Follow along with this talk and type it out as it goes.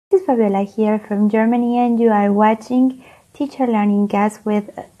This is Fabiola here from Germany, and you are watching Teacher Learning Cast with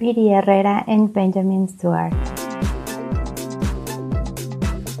Piri Herrera and Benjamin Stewart.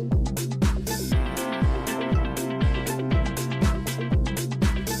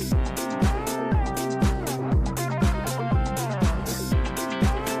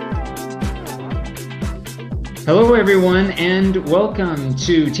 Hello, everyone, and welcome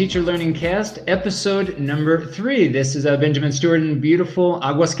to Teacher Learning Cast, episode number 3. This is Benjamin Stewart in beautiful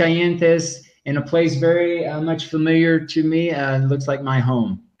Aguascalientes, in a place very much familiar to me. Looks like my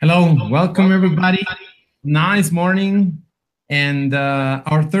home. Hello, welcome everybody. Nice morning, and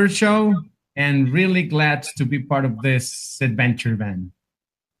our third show, and really glad to be part of this adventure, Ben.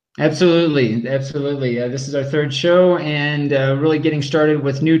 Absolutely. This is our third show, and really getting started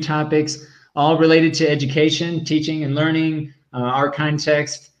with new topics, all related to education, teaching, and learning. Our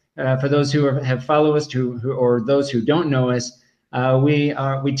context, for those who have followed us, or those who don't know us,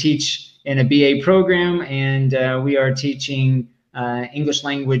 we teach in a BA program, and we are teaching English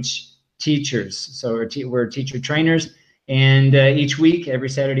language teachers. So we're teacher trainers, and each week, every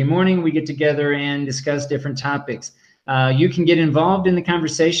Saturday morning, we get together and discuss different topics. You can get involved in the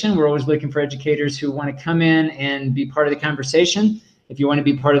conversation. We're always looking for educators who want to come in and be part of the conversation. If you want to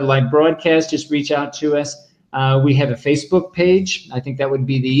be part of the live broadcast, just reach out to us. We have a Facebook page. I think that would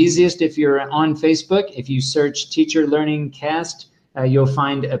be the easiest if you're on Facebook. If you search Teacher Learning Cast, you'll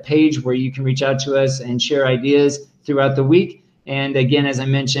find a page where you can reach out to us and share ideas throughout the week. And again, as I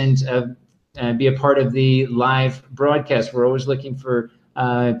mentioned, be a part of the live broadcast. We're always looking for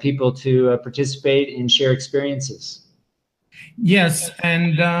people to participate and share experiences. Yes,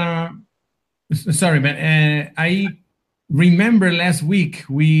 and sorry, but I remember last week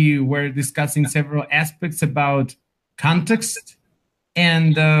we were discussing several aspects about context,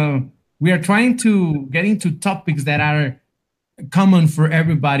 and we are trying to get into topics that are common for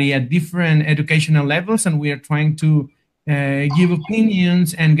everybody at different educational levels, and we are trying to give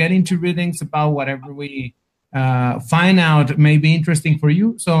opinions and get into readings about whatever we find out may be interesting for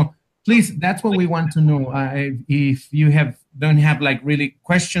you. So please, that's what we want to know. If you don't have like really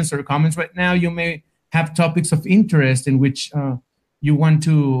questions or comments right now, you may have topics of interest in which you want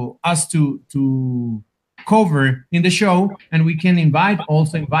us to cover in the show, and we can invite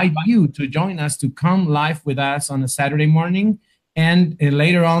you to join us to come live with us on a Saturday morning, and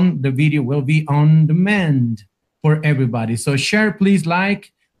later on the video will be on demand for everybody. So share, please,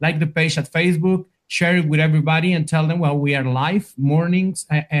 like the page at Facebook, share it with everybody, and tell them, well, we are live mornings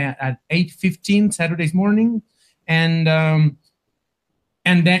at 8:15 Saturdays morning, and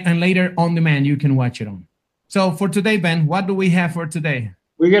later on demand, you can watch it on. So for today, Ben, what do we have for today?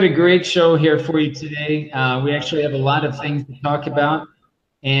 We got a great show here for you today. We actually have a lot of things to talk about,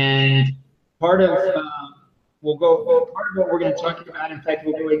 and part of what we're going to talk about. In fact,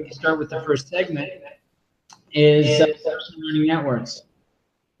 we'll go ahead and start with the first segment. Is personal learning networks,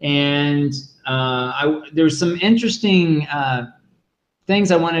 and there's some interesting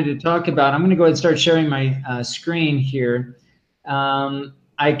things I wanted to talk about. I'm going to go ahead and start sharing my screen here.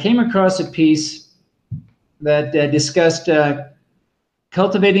 I came across a piece that discussed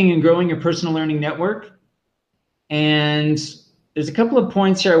cultivating and growing your personal learning network. And there's a couple of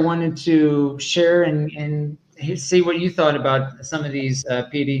points here I wanted to share and see what you thought about some of these,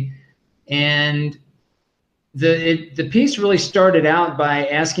 Petey. And the piece really started out by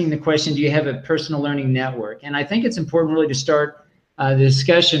asking the question, do you have a personal learning network? And I think it's important really to start the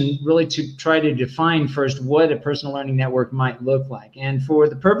discussion really to try to define first what a personal learning network might look like. And for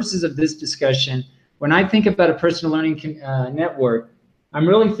the purposes of this discussion, when I think about a personal learning network, I'm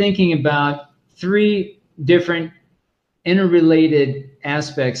really thinking about 3 different interrelated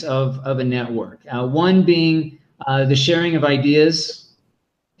aspects of a network. One being the sharing of ideas,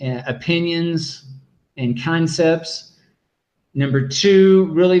 opinions, and concepts. Number 2,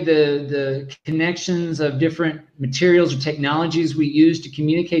 really the connections of different materials or technologies we use to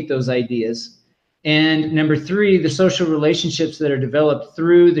communicate those ideas. And number 3, the social relationships that are developed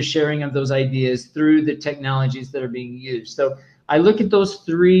through the sharing of those ideas, through the technologies that are being used. So I look at those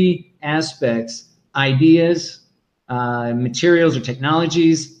 3 aspects, ideas, materials or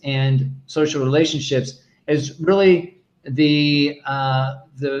technologies, and social relationships, as really the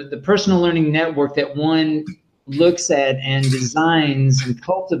personal learning network that one looks at and designs and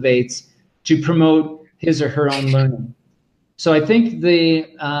cultivates to promote his or her own learning. So I think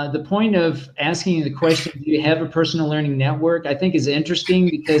the point of asking the question, do you have a personal learning network, I think is interesting,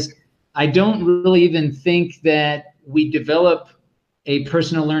 because I don't really even think that we develop a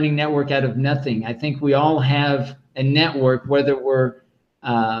personal learning network out of nothing. I think we all have a network, whether we're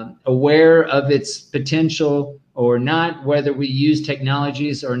aware of its potential or not, whether we use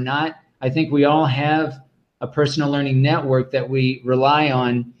technologies or not. I think we all have a personal learning network that we rely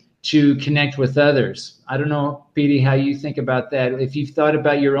on to connect with others. I don't know, Petey, how you think about that. If you've thought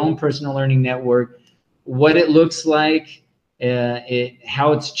about your own personal learning network, what it looks like,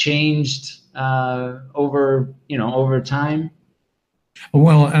 how it's changed over time.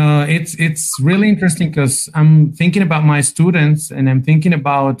 Well, it's really interesting because I'm thinking about my students and I'm thinking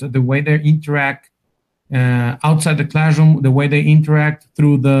about the way they interact outside the classroom, the way they interact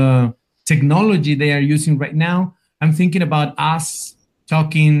through the technology they are using right now. I'm thinking about us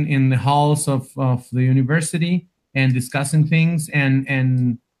talking in the halls of the university and discussing things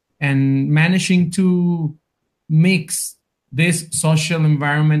and managing to mix this social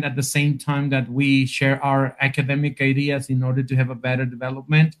environment at the same time that we share our academic ideas in order to have a better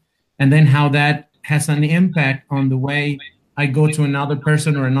development, and then how that has an impact on the way I go to another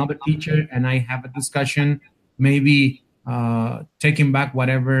person or another teacher and I have a discussion, maybe taking back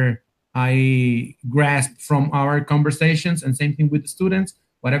whatever I grasp from our conversations, and same thing with the students,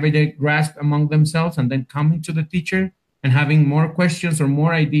 whatever they grasp among themselves, and then coming to the teacher and having more questions or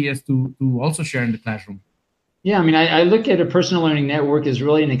more ideas to also share in the classroom. Yeah, I mean, I look at a personal learning network as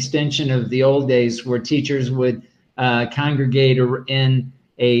really an extension of the old days where teachers would congregate in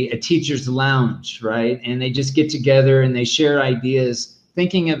a teacher's lounge, right? And they just get together and they share ideas,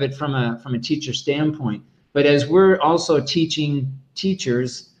 thinking of it from a teacher standpoint. But as we're also teaching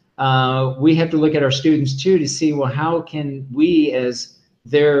teachers, we have to look at our students too to see, well, how can we as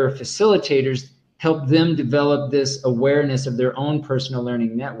their facilitators help them develop this awareness of their own personal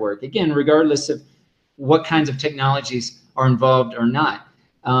learning network? Again, regardless of what kinds of technologies are involved or not.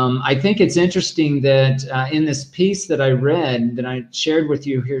 I think it's interesting that in this piece that I read, that I shared with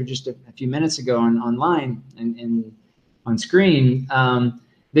you here just a few minutes ago online and on screen,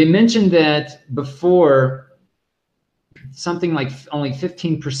 they mentioned that before, something like only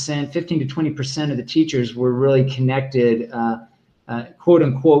 15%, 15 to 20% of the teachers were really connected, quote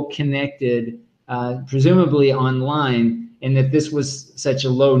unquote connected, presumably online, and that this was such a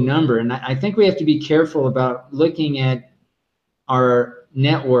low number. And I think we have to be careful about looking at our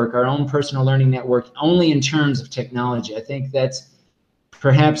network, our own personal learning network, only in terms of technology. I think that's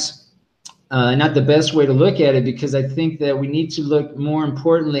perhaps not the best way to look at it, because I think that we need to look more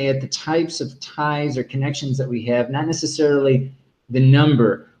importantly at the types of ties or connections that we have, not necessarily the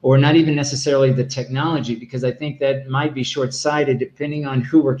number or not even necessarily the technology, because I think that might be short-sighted depending on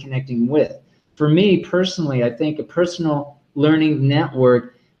who we're connecting with. For me personally, I think a personal learning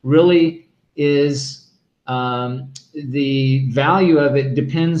network really is, the value of it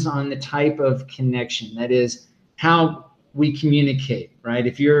depends on the type of connection. That is, how we communicate, right?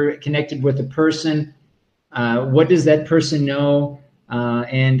 If you're connected with a person, what does that person know?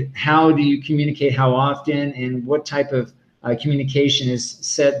 And how do you communicate, how often, and what type of communication is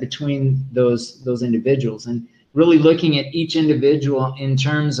set between those individuals? And really looking at each individual in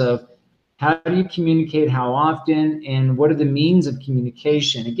terms of, how do you communicate, how often, and what are the means of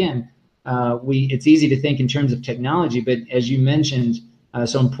communication? Again, it's easy to think in terms of technology, but as you mentioned,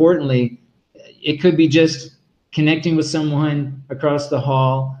 so importantly, it could be just connecting with someone across the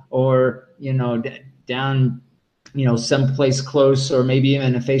hall, or down someplace close, or maybe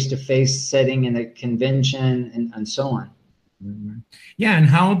even a face-to-face setting in a convention, and so on. Yeah, and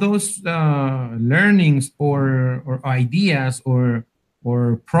how those learnings or ideas or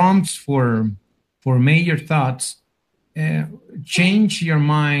prompts for major thoughts change your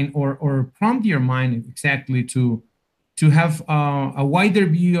mind or prompt your mind exactly to have a wider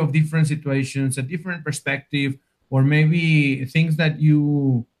view of different situations, a different perspective, or maybe things that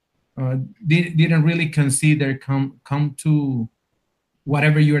you didn't really consider come to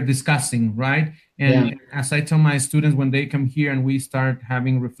whatever you are discussing, right? And yeah, as I tell my students when they come here and we start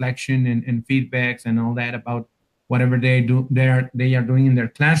having reflection and feedbacks and all that about whatever they are doing in their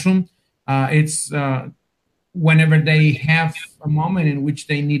classroom, it's whenever they have a moment in which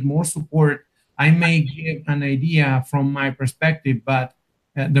they need more support, I may give an idea from my perspective, but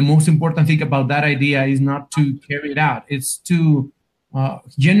the most important thing about that idea is not to carry it out. It's to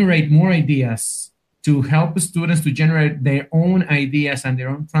generate more ideas, to help students to generate their own ideas and their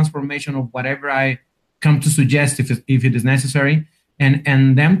own transformation of whatever I come to suggest if it is necessary,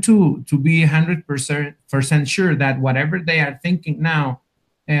 and them to be 100% sure that whatever they are thinking now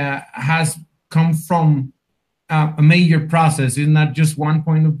has come from a major process. It's not just one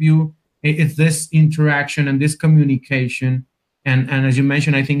point of view. It's this interaction and this communication. And as you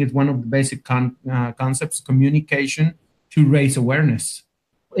mentioned, I think it's one of the basic concepts, communication, to raise awareness.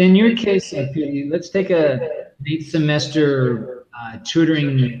 In your case, Pili, let's take a 8th semester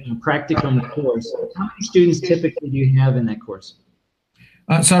tutoring practicum course, how many students typically do you have in that course?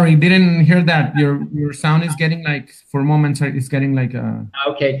 Sorry, didn't hear that. Your sound is getting like, for moments, it's getting like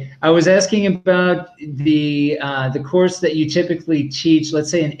Okay, I was asking about the course that you typically teach. Let's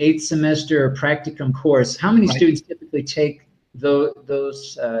say an 8th semester practicum course. How many students typically take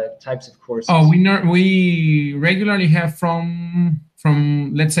those types of courses? Oh, we regularly have from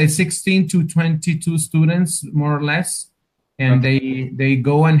let's say 16 to 22 students, more or less, and they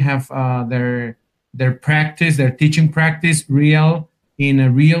go and have their practice, their teaching practice, in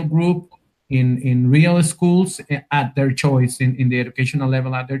a real group, in real schools at their choice, in the educational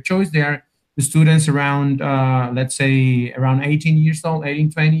level at their choice. They are the students around, let's say, around 18 years old,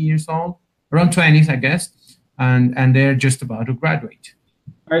 18, 20 years old, around 20s, I guess, and they're just about to graduate.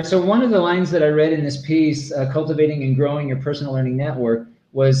 All right, so one of the lines that I read in this piece, Cultivating and Growing Your Personal Learning Network,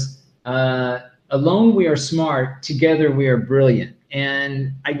 was, alone we are smart, together we are brilliant.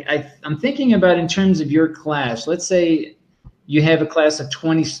 And I'm thinking about in terms of your class. Let's say you have a class of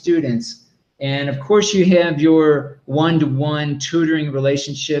 20 students, and of course you have your one-to-one tutoring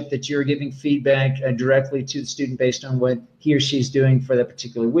relationship that you're giving feedback directly to the student based on what he or she's doing for that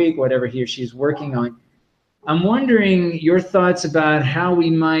particular week, whatever he or she's working on. I'm wondering your thoughts about how we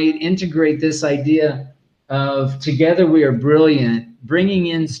might integrate this idea of together we are brilliant, bringing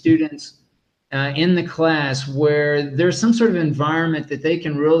in students in the class where there's some sort of environment that they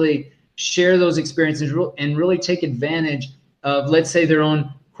can really share those experiences and really take advantage of, let's say, their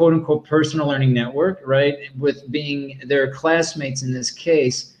own quote unquote personal learning network, right? With being their classmates in this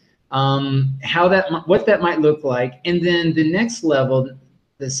case, what that might look like. And then the next level,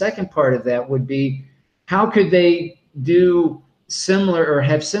 the second part of that would be, how could they do similar or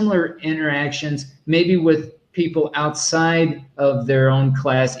have similar interactions, maybe with people outside of their own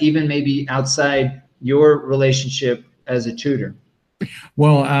class, even maybe outside your relationship as a tutor?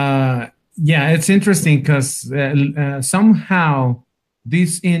 Well, yeah, it's interesting because somehow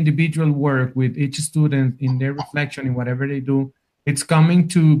this individual work with each student in their reflection in whatever they do, it's coming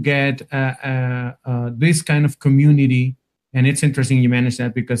to get this kind of community. And it's interesting you manage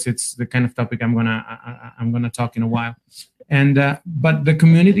that because it's the kind of topic I'm gonna talk in a while. And but the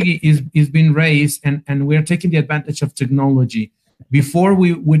community is being raised, and we're taking the advantage of technology. Before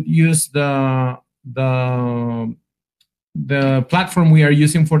we would use the platform we are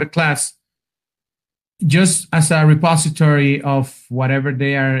using for the class just as a repository of whatever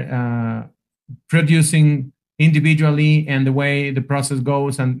they are producing individually, and the way the process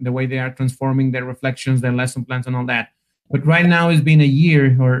goes, and the way they are transforming their reflections, their lesson plans, and all that. But right now it's been a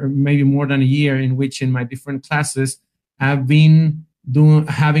year, or maybe more than a year, in which in my different classes I've been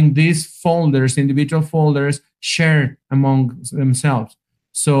having these folders, individual folders, shared among themselves.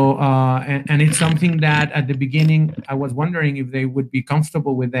 So, and it's something that at the beginning I was wondering if they would be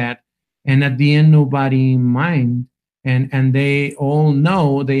comfortable with that, and at the end nobody mind, and they all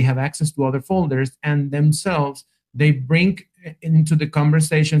know they have access to other folders, and themselves they bring into the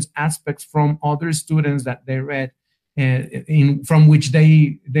conversations aspects from other students that they read, from which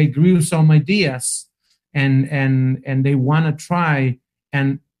they grew some ideas, and they want to try,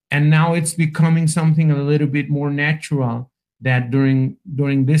 and now it's becoming something a little bit more natural, that during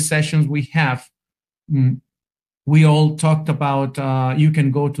these sessions we have, we all talked about, you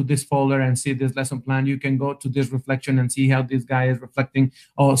can go to this folder and see this lesson plan, you can go to this reflection and see how this guy is reflecting,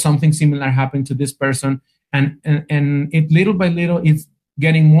 or something similar happened to this person, and it little by little it's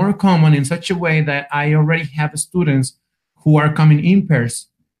getting more common in such a way that I already have students who are coming in pairs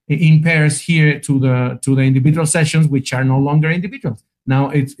here to the individual sessions, which are no longer individuals. Now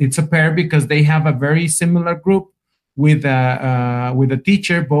it's a pair, because they have a very similar group with a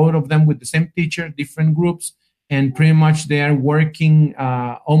teacher, both of them with the same teacher, different groups, and pretty much they are working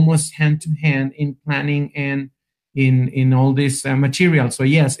almost hand to hand in planning and in all this material. So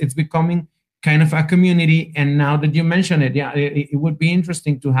yes, it's becoming kind of a community. And now that you mention it, yeah, it would be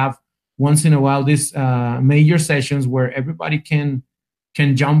interesting to have once in a while these major sessions where everybody can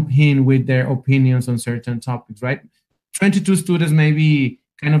jump in with their opinions on certain topics, right? 22 students may be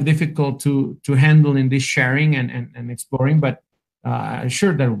kind of difficult to handle in this sharing and exploring, but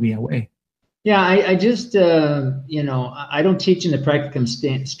sure, there will be a way. Yeah, I just, I don't teach in the practicum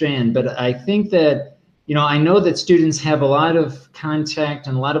strand, but I think that, I know that students have a lot of contact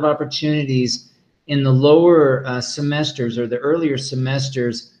and a lot of opportunities in the lower semesters, or the earlier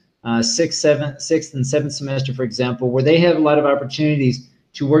semesters, sixth and seventh semester, for example, where they have a lot of opportunities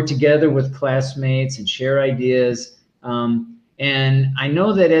to work together with classmates and share ideas. And I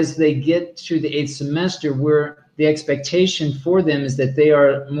know that as they get to the 8th semester, where the expectation for them is that they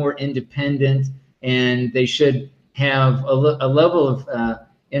are more independent, and they should have a level of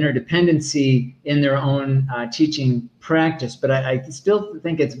interdependency in their own teaching practice. But I still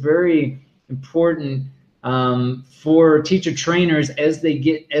think it's very important for teacher trainers as they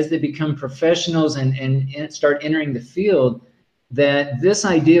become professionals and start entering the field, that this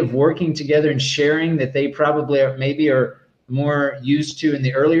idea of working together and sharing that they probably are more used to in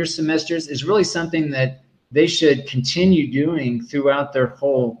the earlier semesters is really something that they should continue doing throughout their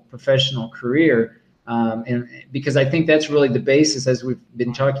whole professional career. And because I think that's really the basis, as we've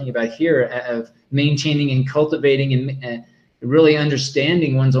been talking about here, of maintaining and cultivating and really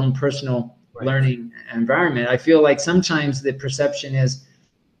understanding one's own personal learning environment. I feel like sometimes the perception is,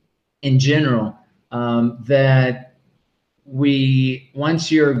 in general, that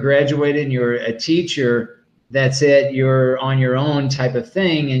once you're graduated and you're a teacher, that's it, you're on your own type of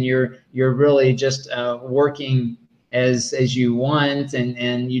thing, and you're really just working as you want,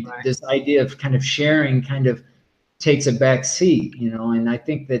 and you, this idea of kind of sharing kind of takes a back seat, you know. And I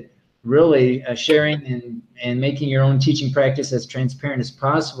think that really sharing and making your own teaching practice as transparent as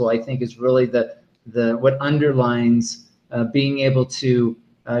possible, I think, is really the what underlines being able to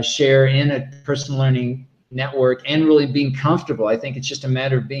share in a personal learning network and really being comfortable. I think it's just a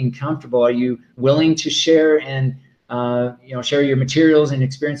matter of being comfortable. Are you willing to share and share your materials and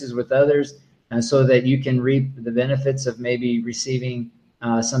experiences with others, so that you can reap the benefits of maybe receiving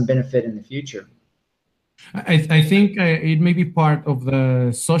some benefit in the future? I think it may be part of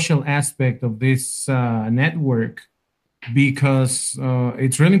the social aspect of this network, because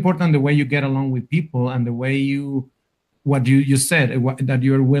it's really important the way you get along with people and the way what you said, that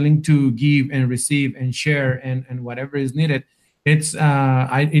you're willing to give and receive and share and whatever is needed. It's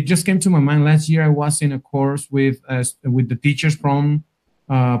it just came to my mind last year. I was in a course with the teachers from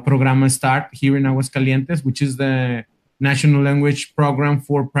Programa START here in Aguascalientes, which is the national language program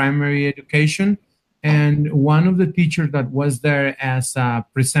for primary education. And one of the teachers that was there as a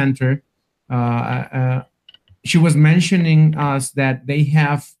presenter, she was mentioning us that they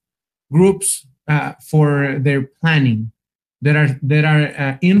have groups for their planning that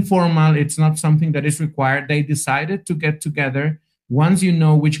are informal. It's not something that is required. They decided to get together. Once you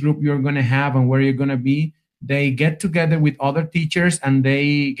know which group you're going to have and where you're going to be, they get together with other teachers and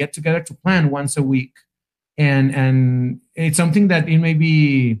they get together to plan once a week. And it's something that it may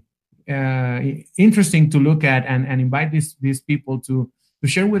be interesting to look at and invite these people to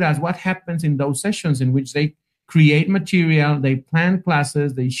share with us what happens in those sessions in which they create material, they plan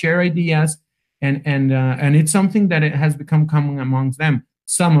classes, they share ideas, and it's something that it has become common amongst them.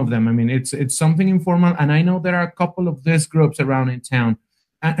 Some of them, I mean, it's something informal, and I know there are a couple of these groups around in town.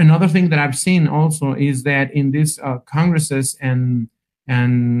 Another thing that I've seen also is that in these congresses and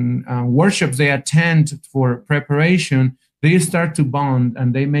workshops they attend for preparation, they start to bond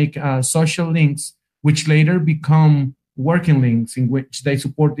and they make social links, which later become working links in which they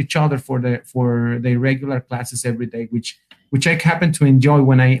support each other for their regular classes every day, which I happen to enjoy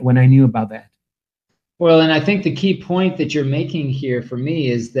when I knew about that. Well, and I think the key point that you're making here for me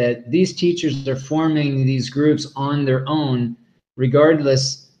is that these teachers are forming these groups on their own,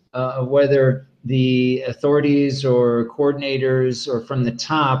 regardless of whether the authorities or coordinators or from the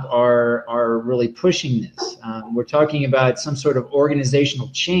top are really pushing this. We're talking about some sort of organizational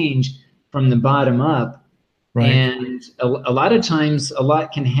change from the bottom up. Right. And a lot of times, a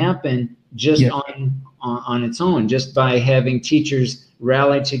lot can happen just on its own, just by having teachers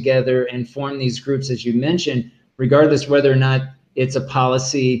rally together and form these groups, as you mentioned, regardless whether or not it's a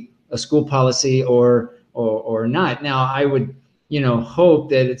policy, a school policy, or not. Now, I would, hope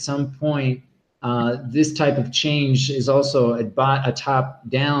that at some point this type of change is also a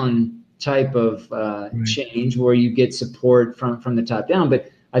top-down type of change, where you get support from the top down. But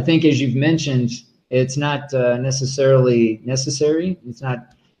I think, as you've mentioned, it's not necessarily necessary. It's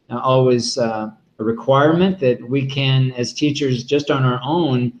not always a requirement that we can, as teachers, just on our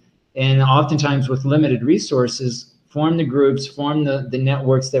own, and oftentimes with limited resources, form the groups, form the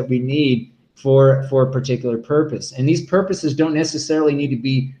networks that we need for a particular purpose. And these purposes don't necessarily need to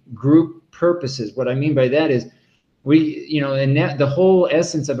be group purposes. What I mean by that is, the whole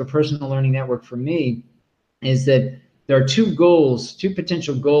essence of a personal learning network for me is that there are two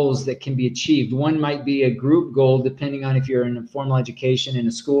potential goals that can be achieved. One might be a group goal, depending on if you're in a formal education in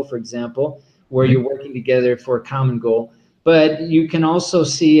a school, for example, where you're working together for a common goal. But you can also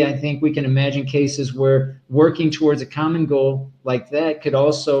see, I think we can imagine cases where working towards a common goal like that could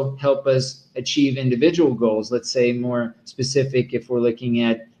also help us achieve individual goals. Let's say more specific, if we're looking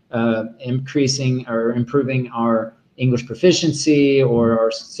at increasing or improving our English proficiency or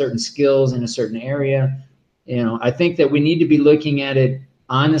our certain skills in a certain area. I think that we need to be looking at it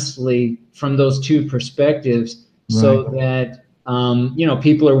honestly from those two perspectives, so that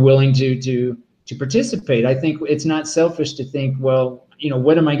people are willing to participate. I think it's not selfish to think, well,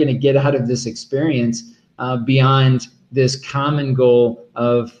 what am I going to get out of this experience beyond this common goal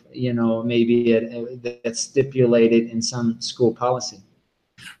of maybe that's stipulated in some school policy.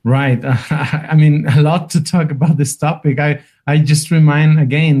 Right. I mean, a lot to talk about this topic. I just remind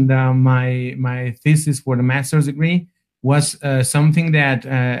again that my thesis for the master's degree was something that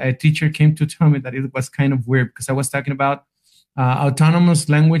a teacher came to tell me that it was kind of weird, because I was talking about autonomous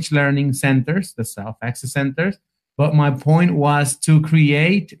language learning centers, the self-access centers. But my point was to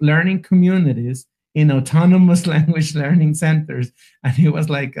create learning communities in autonomous language learning centers. And he was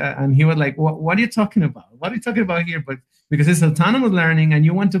like, what are you talking about? What are you talking about here? But because it's autonomous learning and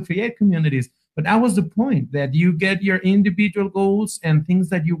you want to create communities. But that was the point, that you get your individual goals and things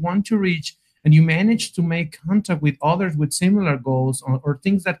that you want to reach, and you manage to make contact with others with similar goals, or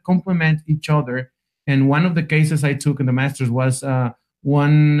things that complement each other. And one of the cases I took in the master's was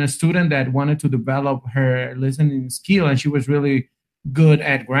one student that wanted to develop her listening skill, and she was really good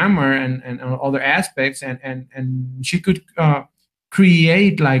at grammar and other aspects, and she could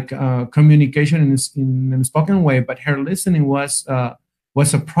create like communication in a spoken way, but her listening was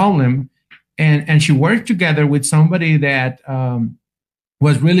a problem. And she worked together with somebody that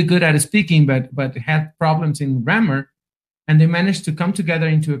was really good at speaking, but had problems in grammar. And they managed to come together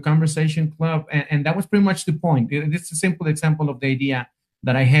into a conversation club. And that was pretty much the point. It's a simple example of the idea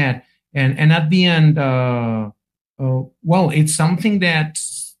that I had. And at the end, well, it's something that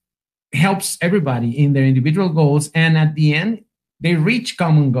helps everybody in their individual goals. And at the end, they reach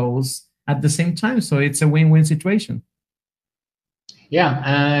common goals at the same time. So it's a win-win situation.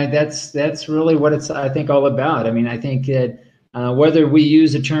 Yeah, that's really what it's, I think, all about. I mean, I think that whether we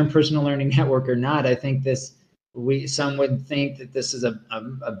use the term personal learning network or not, I think some would think that this is a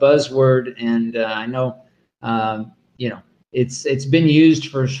buzzword, and I know it's been used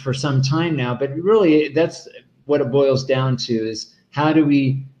for some time now, but really that's what it boils down to, is how do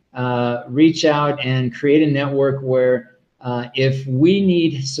we reach out and create a network where if we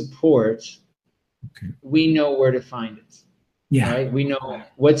need support, we know where to find it. Yeah. Right? We know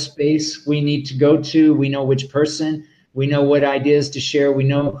what space we need to go to. We know which person. We know what ideas to share. We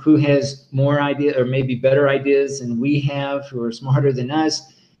know who has more ideas, or maybe better ideas than we have, who are smarter than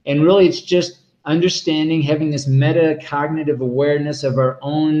us. And really, it's just understanding, having this metacognitive awareness of our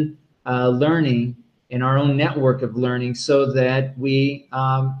own learning and our own network of learning, so that we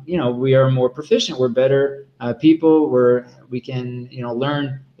are more proficient. We're better people. We can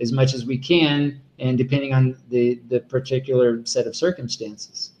learn as much as we can, and depending on the particular set of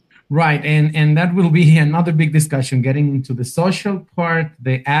circumstances. Right, and that will be another big discussion, getting into the social part,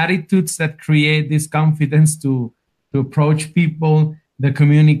 the attitudes that create this confidence to approach people, the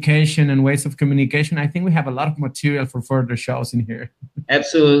communication and ways of communication. I think we have a lot of material for further shows in here.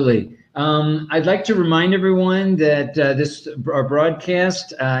 Absolutely. I'd like to remind everyone that our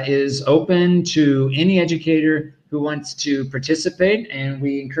broadcast is open to any educator who wants to participate, and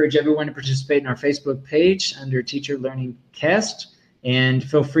we encourage everyone to participate in our Facebook page under Teacher Learning Cast. And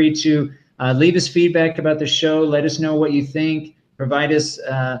feel free to leave us feedback about the show. Let us know what you think. Provide us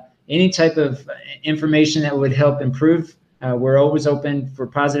any type of information that would help improve. We're always open for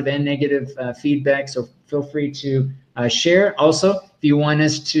positive and negative feedback, so feel free to share. Also, if you want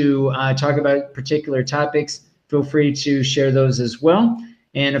us to talk about particular topics, feel free to share those as well.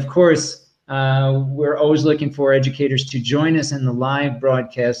 And of course, we're always looking for educators to join us in the live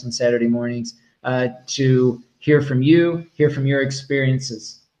broadcast on Saturday mornings to hear from you, hear from your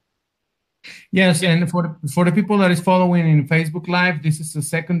experiences. Yes, and for the people that is following in Facebook Live, this is a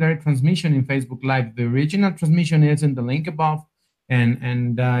secondary transmission in Facebook Live. The original transmission is in the link above,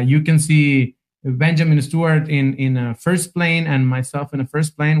 and you can see Benjamin Stewart in a first plane and myself in a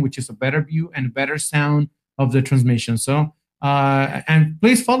first plane, which is a better view and better sound of the transmission. So, and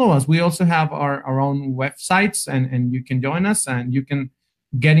please follow us. We also have our own websites, and you can join us, and you can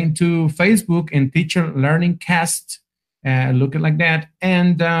get into Facebook and Teacher Learning Cast, look it like that,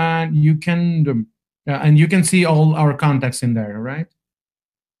 and you can see all our contacts in there, right?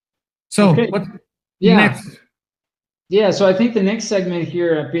 So okay. What next? Yeah, so I think the next segment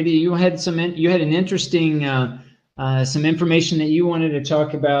here, Pidi, you had an interesting some information that you wanted to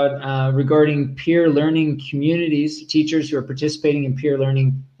talk about regarding peer learning communities, teachers who are participating in peer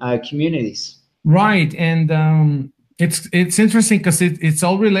learning communities. Right, and it's interesting because it's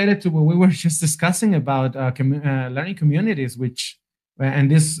all related to what we were just discussing about learning communities,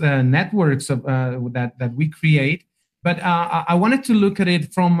 and these networks of, that we create. But I wanted to look at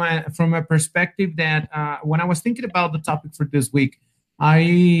it from a perspective that when I was thinking about the topic for this week,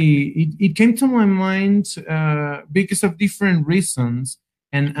 it came to my mind because of different reasons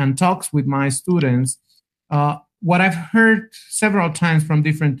and talks with my students. What I've heard several times from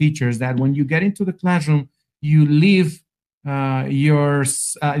different teachers, that when you get into the classroom, you leave your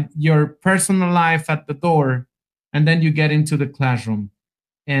personal life at the door, and then you get into the classroom.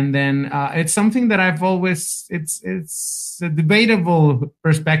 And then it's something that I've always, it's a debatable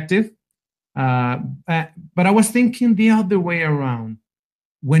perspective, but I was thinking the other way around.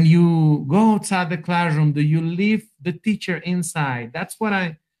 When you go outside the classroom, do you leave the teacher inside? That's what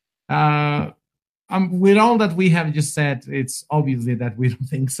with all that we have just said, it's obviously that we don't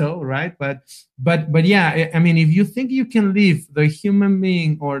think so, right? But yeah, I mean, if you think you can leave the human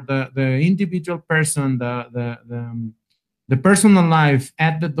being or the individual person, the personal life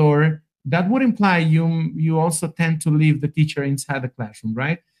at the door, that would imply you also tend to leave the teacher inside the classroom,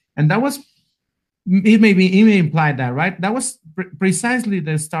 right? And that was, it may imply that, right? That was precisely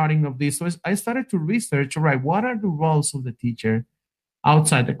the starting of this. So I started to research, all right, what are the roles of the teacher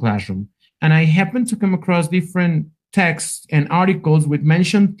outside the classroom? And I happened to come across different texts and articles which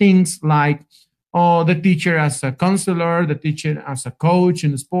mention things like, oh, the teacher as a counselor, the teacher as a coach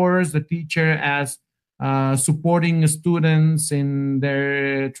in sports, the teacher as supporting students in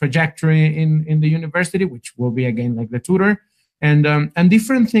their trajectory in the university, which will be again like the tutor, and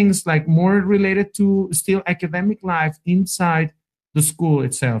different things like more related to still academic life inside the school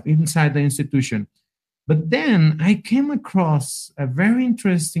itself, inside the institution. But then I came across a very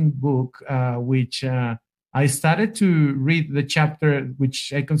interesting book, which I started to read the chapter,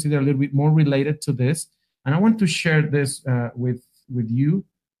 which I consider a little bit more related to this, and I want to share this with you.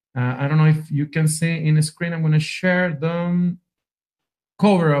 I don't know if you can see in the screen. I'm going to share the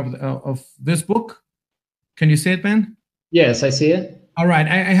cover of this book. Can you see it, Ben? Yes, I see it. All right.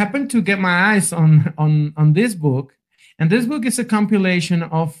 I happened to get my eyes on this book, and this book is a compilation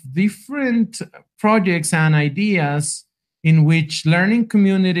of different projects and ideas in which learning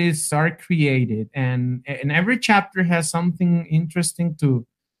communities are created, and every chapter has something interesting to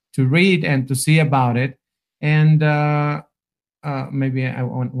read and to see about it. And maybe I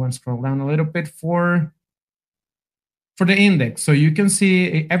want to scroll down a little bit for the index, so you can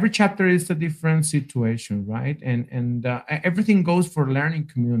see every chapter is a different situation, right? And everything goes for learning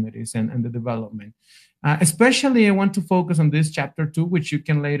communities and the development. Especially, I want to focus on this chapter 2, which you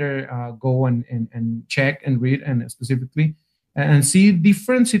can later go and check and read, and specifically and see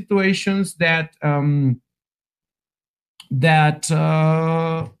different situations that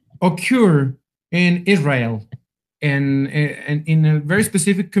occur in Israel, and in a very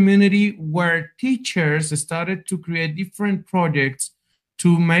specific community where teachers started to create different projects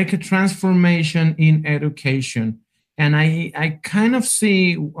to make a transformation in education. And I kind of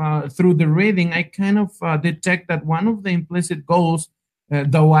see through the reading, I kind of detect that one of the implicit goals,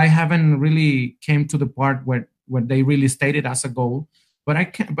 though I haven't really came to the part where they really stated as a goal,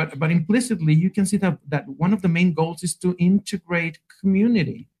 but but implicitly you can see that one of the main goals is to integrate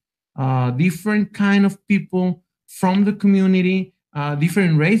community, different kind of people from the community,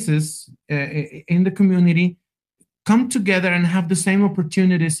 different races in the community, come together and have the same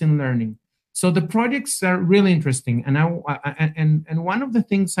opportunities in learning. So the projects are really interesting. And and one of the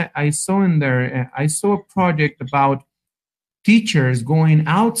things I saw in there, I saw a project about teachers going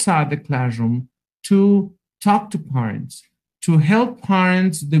outside the classroom to talk to parents, to help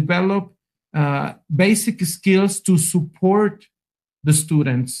parents develop basic skills to support the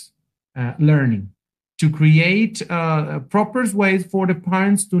students' learning, to create proper ways for the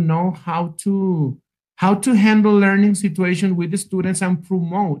parents to know how to handle learning situation with the students and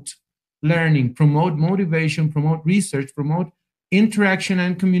promote learning, promote motivation, promote research, promote interaction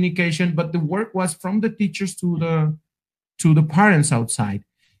and communication. But the work was from the teachers to the parents outside.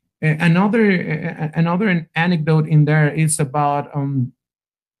 Another anecdote in there is about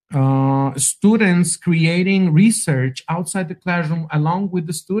students creating research outside the classroom, along with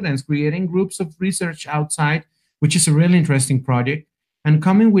the students creating groups of research outside, which is a really interesting project, and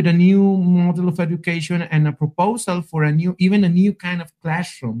coming with a new model of education and a proposal for even a new kind of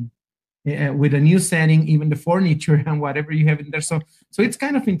classroom with a new setting, even the furniture and whatever you have in there. So it's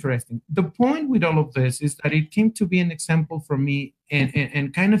kind of interesting. The point with all of this is that it came to be an example for me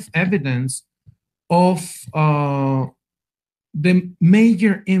and kind of evidence of the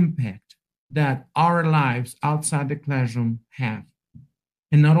major impact that our lives outside the classroom have,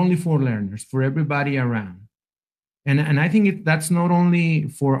 and not only for learners, for everybody around. And I think that's not only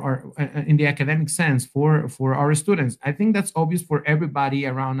for our, in the academic sense, for our students. I think that's obvious for everybody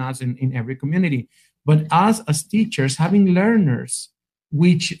around us in every community. But us as teachers, having learners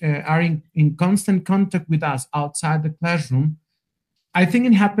which are in constant contact with us outside the classroom, I think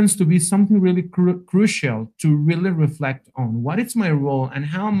it happens to be something really crucial to really reflect on what is my role and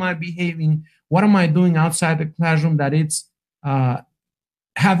how am I behaving? What am I doing outside the classroom that it's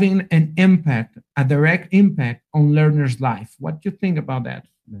having an impact, a direct impact on learners' life? What do you think about that?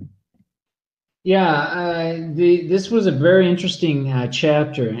 Yeah, this was a very interesting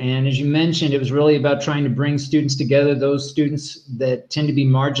chapter, and as you mentioned, it was really about trying to bring students together, those students that tend to be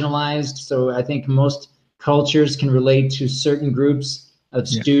marginalized. So I think most cultures can relate to certain groups of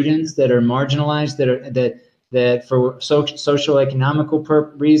Yeah. students that are marginalized, that for social economical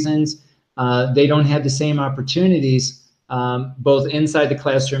reasons, they don't have the same opportunities, both inside the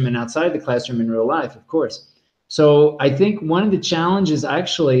classroom and outside the classroom in real life, of course. So I think one of the challenges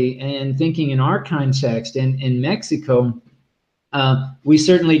actually, and thinking in our context in Mexico, we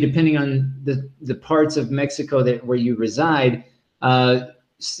certainly, depending on the parts of Mexico that where you reside,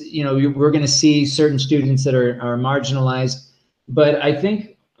 we're going to see certain students that are marginalized. But I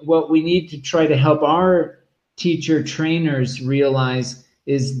think what we need to try to help our teacher trainers realize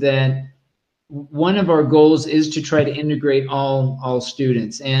is that one of our goals is to try to integrate all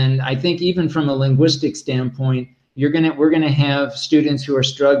students. And I think even from a linguistic standpoint, we're gonna have students who are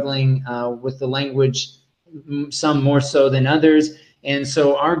struggling with the language, some more so than others. And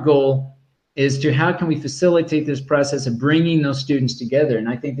so our goal is to how can we facilitate this process of bringing those students together. And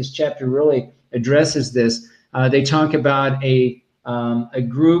I think this chapter really addresses this. They talk about a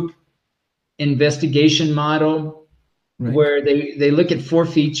group investigation model, right, where they look at 4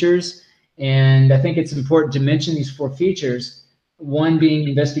 features. And I think it's important to mention these 4 features: 1 being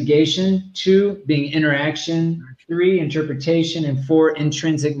investigation, 2 being interaction, 3 interpretation, and 4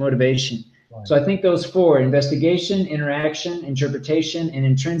 intrinsic motivation. Right. So I think those 4, investigation, interaction, interpretation, and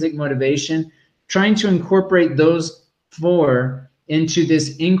intrinsic motivation, trying to incorporate those 4 into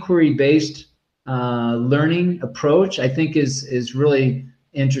this inquiry-based learning approach, I think is really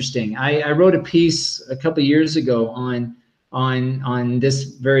interesting. I wrote a piece a couple of years ago on this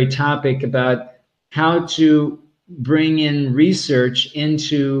very topic about how to bring in research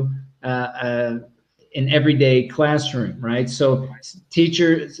into an everyday classroom, right? So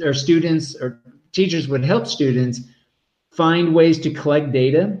teachers or students or teachers would help students find ways to collect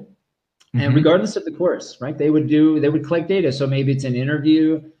data, and regardless of the course, right? They would collect data. So maybe it's an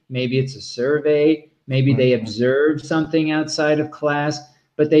interview, maybe it's a survey, maybe they observe something outside of class,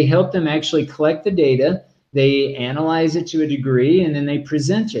 but they help them actually collect the data. They analyze it to a degree, and then they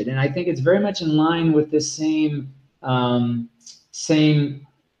present it. And I think it's very much in line with this same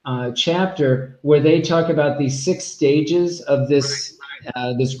chapter where they talk about these 6 stages of this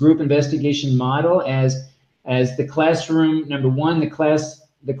group investigation model as the classroom. Number 1, the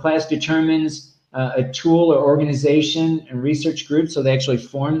class determines a tool or organization and research group, so they actually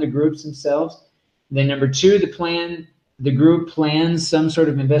form the groups themselves. Then number 2, the group plans some sort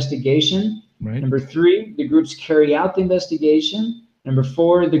of investigation. Right. Number 3, the groups carry out the investigation. Number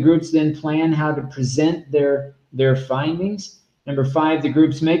 4, the groups then plan how to present their findings. Number 5, the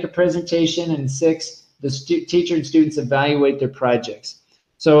groups make a presentation. And 6, the teacher and students evaluate their projects.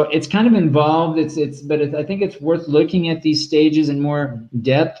 So it's kind of involved. I think it's worth looking at these stages in more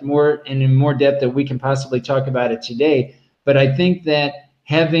depth, in more depth that we can possibly talk about it today. But I think that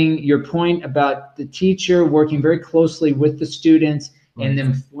having your point about the teacher working very closely with the students, right, and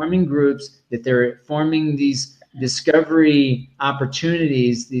them forming groups, that they're forming these discovery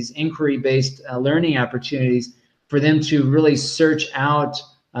opportunities, these inquiry-based learning opportunities for them to really search out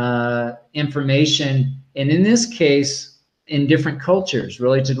information. And in this case, in different cultures,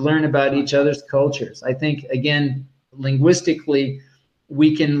 really to learn about each other's cultures. I think, again, linguistically,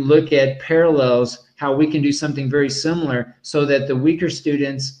 we can look at parallels, how we can do something very similar so that the weaker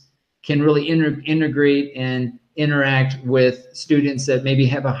students can really integrate and interact with students that maybe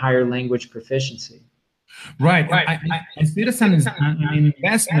have a higher language proficiency. Right. I see it as an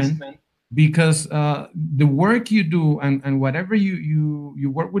investment because the work you do and whatever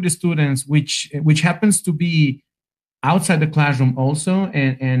you work with the students, which happens to be outside the classroom also,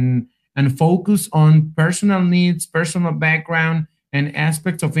 and focus on personal needs, personal background, and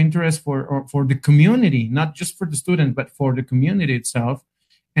aspects of interest for the community, not just for the student, but for the community itself.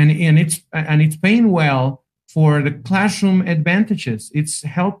 And it's paying well for the classroom advantages. It's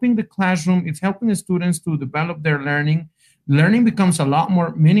helping the classroom, it's helping the students to develop their learning. Learning becomes a lot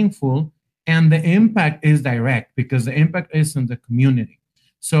more meaningful, and the impact is direct because the impact is on the community.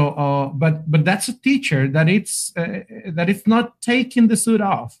 So, but that's a teacher that it's not taking the suit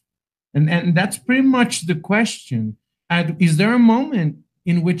off, and that's pretty much the question. And is there a moment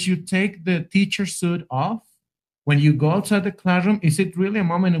in which you take the teacher suit off when you go outside the classroom? Is it really a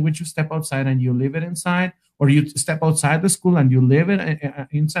moment in which you step outside and you leave it inside, or you step outside the school and you live it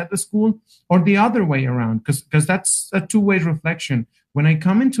inside the school, or the other way around, because that's a two-way reflection. When I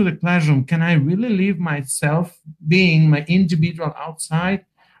come into the classroom, can I really live myself being my individual outside?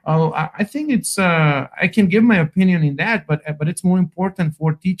 Oh, I think it's I can give my opinion in that, but it's more important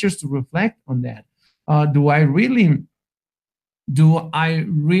for teachers to reflect on that. Do I really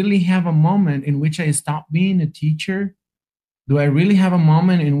have a moment in which I stop being a teacher? Do I really have a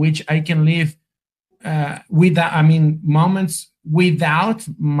moment in which I can live without, I mean, moments without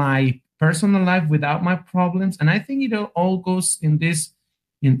my personal life, without my problems? And I think it all goes in this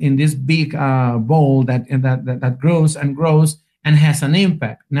big bowl that grows and grows and has an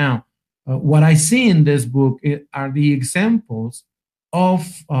impact. Now, what I see in this book are the examples of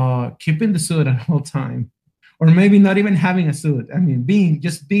keeping the suit at all time, or maybe not even having a suit. I mean, being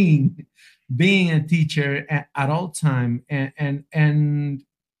a teacher at all time, and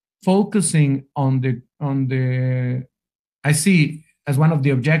focusing on the I see as one of the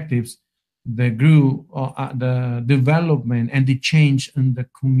objectives the development and the change in the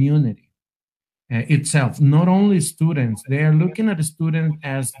community itself. Not only students, they are looking at the student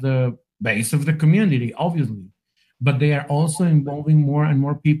as the base of the community, obviously, but they are also involving more and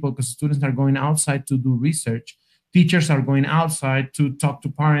more people, because students are going outside to do research. Teachers are going outside to talk to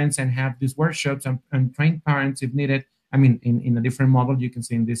parents and have these workshops and train parents if needed. I mean, in a different model you can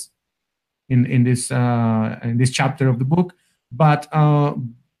see in this chapter of the book. But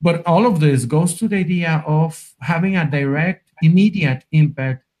all of this goes to the idea of having a direct, immediate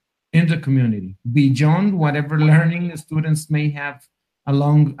impact in the community beyond whatever learning the students may have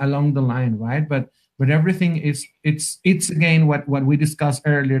along the line, right? But everything is it's again what we discussed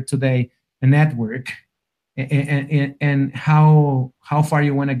earlier today, a network, and how far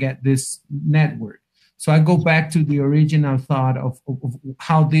you want to get this network. So I go back to the original thought of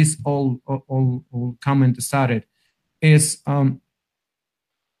how this all comment started is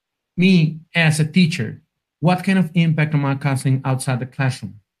me as a teacher. What kind of impact am I causing outside the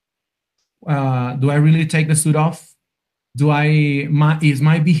classroom? Do I really take the suit off? Is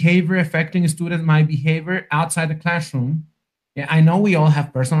my behavior affecting students, my behavior outside the classroom? Yeah, I know we all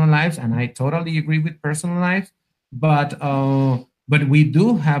have personal lives, and I totally agree with personal lives, but we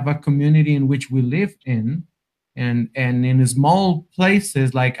do have a community in which we live in, and in small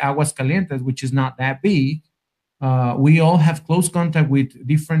places like Aguascalientes, which is not that big, we all have close contact with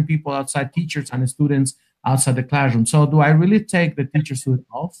different people outside, teachers and students outside the classroom. So do I really take the teacher suit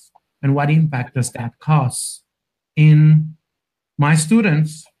off? And what impact does that cause in my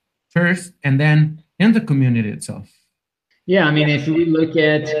students first, and then in the community itself? Yeah, I mean, if we look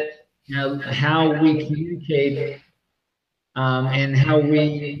at how we communicate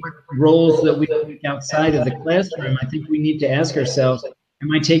and what roles that we take outside of the classroom, I think we need to ask ourselves,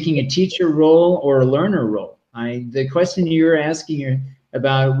 am I taking a teacher role or a learner role? The question you're asking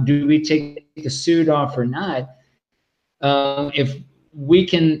about, do we take the suit off or not? If we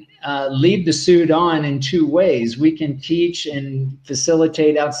can leave the suit on in two ways. We can teach and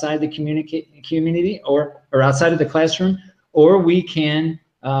facilitate outside the community or outside of the classroom, or we can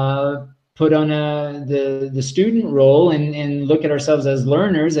put on the student role and look at ourselves as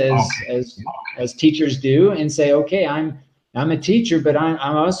learners, as teachers do, and say, okay, I'm a teacher, but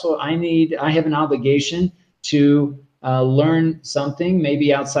I have an obligation to learn something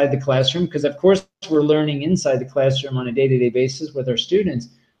maybe outside the classroom, because of course we're learning inside the classroom on a day-to-day basis with our students,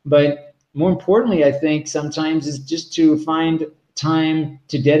 but more importantly, I think sometimes is just to find time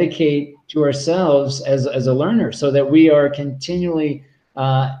to dedicate to ourselves as a learner, so that we are continually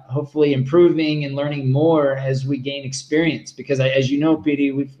hopefully improving and learning more as we gain experience. Because as you know,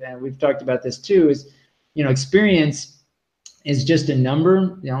 PD, we've talked about this too, is experience is just a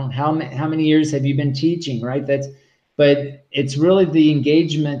number. How many years have you been teaching, right? But it's really the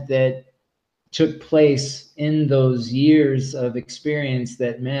engagement that took place in those years of experience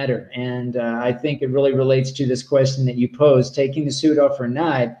that matter. And I think it really relates to this question that you posed, taking the suit off or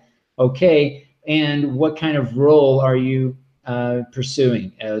not. Okay, and what kind of role are you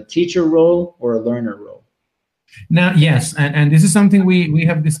pursuing, a teacher role or a learner role? Now, yes, and this is something we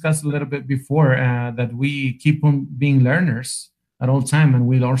have discussed a little bit before, that we keep on being learners at all time, and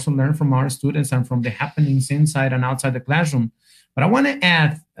we'll also learn from our students and from the happenings inside and outside the classroom. But I want to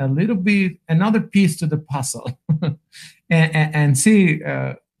add a little bit, another piece to the puzzle, and see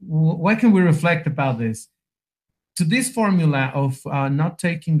what can we reflect about this. To this formula of not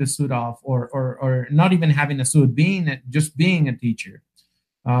taking the suit off, or not even having a suit, just being a teacher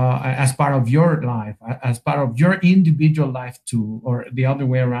as part of your life, as part of your individual life too, or the other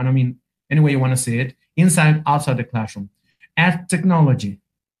way around. I mean, any way you want to see it, inside, outside the classroom. Add technology.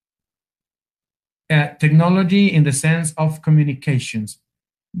 technology in the sense of communications,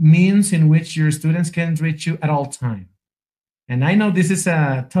 means in which your students can reach you at all time. And I know this is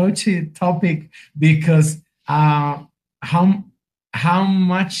a touchy topic because how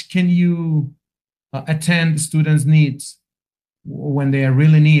much can you attend students' needs when they are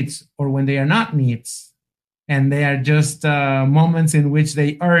really needs or when they are not needs, and they are just moments in which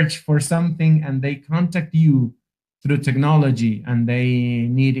they urge for something and they contact you through technology and they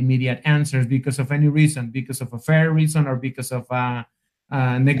need immediate answers because of any reason, because of a fair reason or because of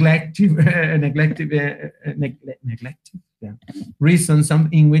neglective reason,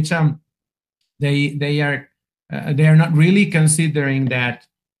 something in which they are not really considering that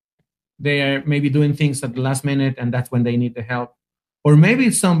they are maybe doing things at the last minute and that's when they need the help. Or maybe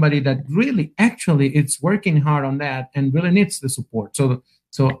it's somebody that really actually it's working hard on that and really needs the support. So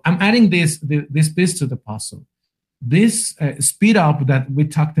I'm adding this piece to the puzzle. This speed up that we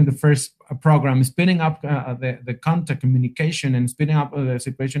talked in the first program, speeding up the contact communication and speeding up the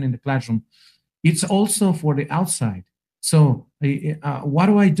situation in the classroom, it's also for the outside. So what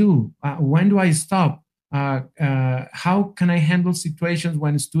do I do? When do I stop? How can I handle situations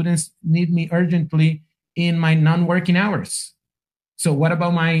when students need me urgently in my non-working hours? So what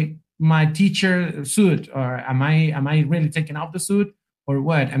about my teacher suit? Or am I really taking off the suit or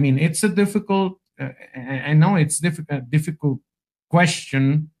what? I mean, it's a difficult, I know it's a difficult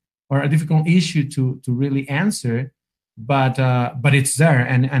question or a difficult issue to really answer, but it's there.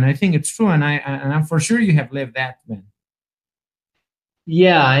 And I think it's true. And I'm for sure you have lived that, Ben.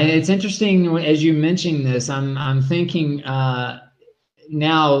 Yeah, it's interesting as you mentioned this. I'm thinking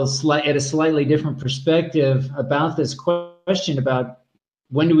now at a slightly different perspective about this question about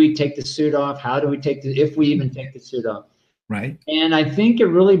when do we take the suit off? How do we if we even take the suit off? Right. And I think it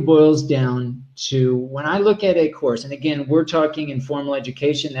really boils down to when I look at a course, and again, we're talking informal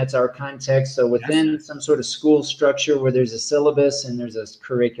education, that's our context. So within some sort of school structure where there's a syllabus and there's a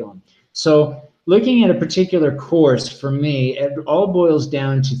curriculum. So looking at a particular course, for me, it all boils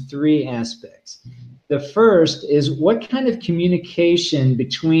down to three aspects. The first is what kind of communication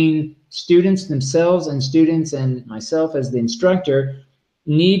between students themselves and students and myself as the instructor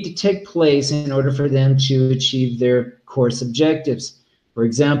need to take place in order for them to achieve their course objectives. For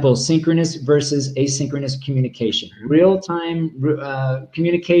example, synchronous versus asynchronous communication, real-time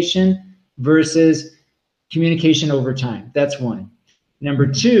communication versus communication over time. That's one. Number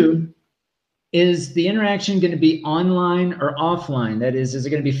two, is the interaction going to be online or offline? That is it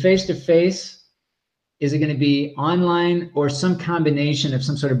going to be face-to-face? Is it going to be online or some combination of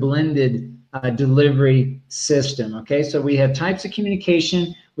some sort of blended delivery system? Okay, so we have types of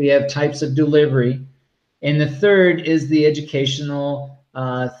communication, we have types of delivery, and the third is the educational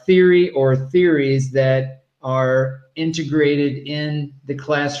theory or theories that are integrated in the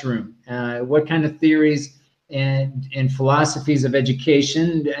classroom. What kind of theories and philosophies of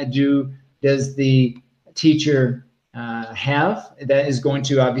education does the teacher have that is going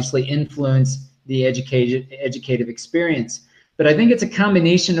to obviously influence the educative experience? But I think it's a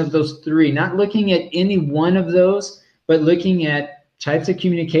combination of those three, not looking at any one of those, but looking at types of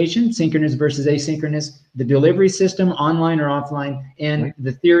communication, synchronous versus asynchronous, the delivery system, online or offline, and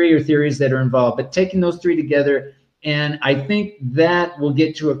the theory or theories that are involved. But taking those three together, and I think that will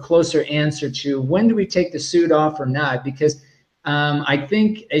get to a closer answer to when do we take the suit off or not, because I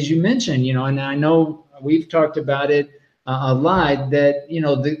think, as you mentioned, and I know we've talked about it a lot, that,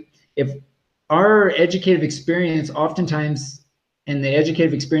 if our educative experience oftentimes and the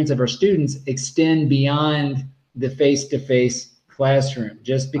educative experience of our students extend beyond the face-to-face classroom,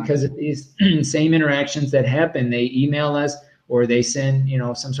 just because of these same interactions that happen. They email us or they send,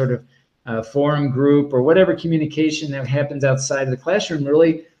 some sort of forum group or whatever communication that happens outside of the classroom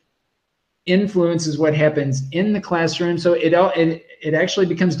really influences what happens in the classroom. So it actually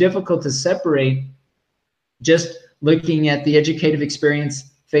becomes difficult to separate just looking at the educative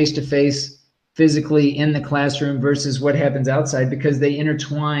experience face-to-face physically in the classroom versus what happens outside, because they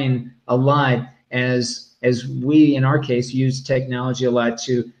intertwine a lot as we, in our case, use technology a lot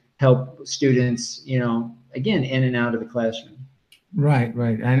to help students, again, in and out of the classroom. Right.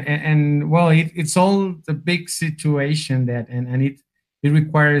 And well, it's all the big situation that, and it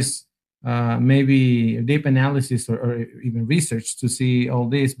requires maybe deep analysis or even research to see all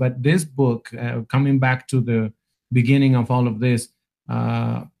this. But this book, coming back to the beginning of all of this,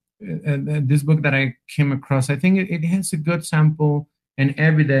 this book that I came across, I think it has a good sample and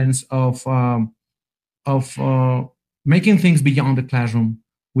evidence of making things beyond the classroom,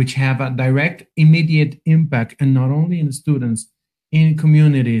 which have a direct, immediate impact, and not only in students, in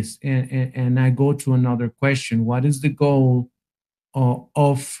communities. And I go to another question: what is the goal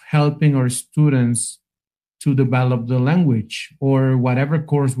of helping our students to develop the language or whatever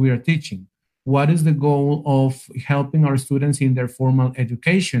course we are teaching? What is the goal of helping our students in their formal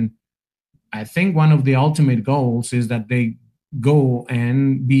education? I think one of the ultimate goals is that they go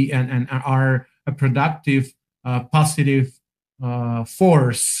and be and are a productive, positive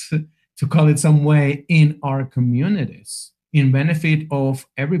force, to call it some way, in our communities, in benefit of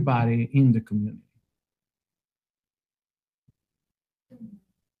everybody in the community.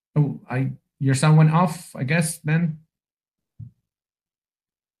 Oh, your sound went off, I guess, Ben.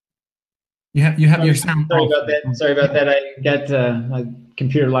 You have your sound sorry off. About that. Sorry about that. I got my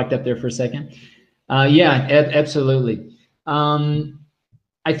computer locked up there for a second. Yeah, absolutely.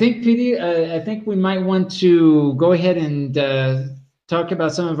 I think, PD, I think we might want to go ahead and talk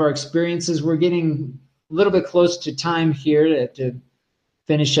about some of our experiences. We're getting a little bit close to time here to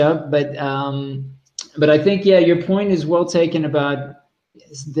finish up, but I think, yeah, your point is well taken about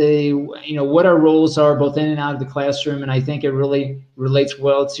what our roles are both in and out of the classroom, and I think it really relates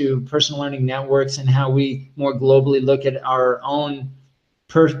well to personal learning networks and how we more globally look at our own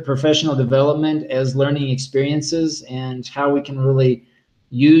professional development as learning experiences and how we can really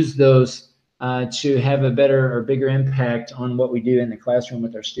use those to have a better or bigger impact on what we do in the classroom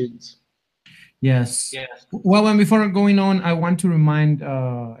with our students. Yes. Well, and before going on, I want to remind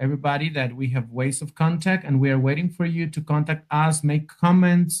everybody that we have ways of contact, and we are waiting for you to contact us, make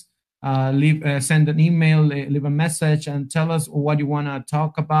comments, send an email, leave a message, and tell us what you want to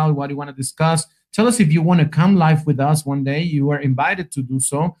talk about, what you want to discuss. Tell us if you want to come live with us one day. You are invited to do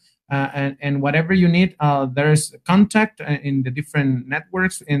so. And whatever you need, there's contact in the different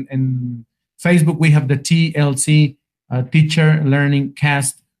networks. In Facebook, we have the TLC Teacher Learning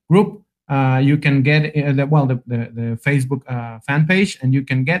Cast group. You can get the Facebook fan page, and you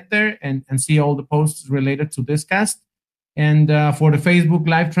can get there and see all the posts related to this cast. And for the Facebook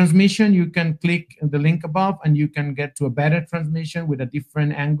live transmission, you can click the link above, and you can get to a better transmission with a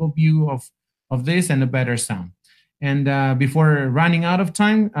different angle view of this and a better sound. And before running out of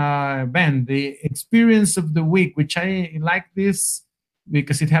time, Ben, the experience of the week, which I like this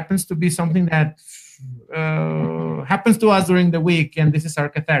because it happens to be something that happens to us during the week, and this is our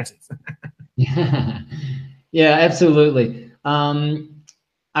catharsis. Yeah, absolutely.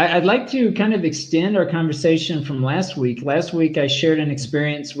 I'd like to kind of extend our conversation from last week. Last week, I shared an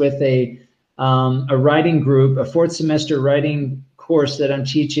experience with a writing group, a fourth semester writing course that I'm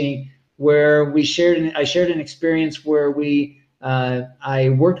teaching, where I shared an experience where I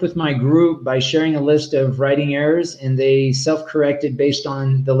worked with my group by sharing a list of writing errors, and they self-corrected based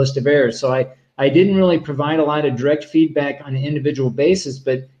on the list of errors. So I didn't really provide a lot of direct feedback on an individual basis,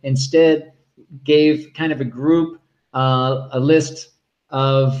 but instead gave kind of a group a list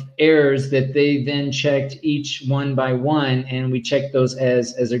of errors that they then checked each one by one, and we checked those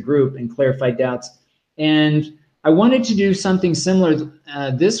as a group and clarified doubts. And I wanted to do something similar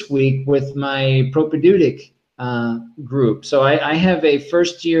this week with my propedeutic group. So I have a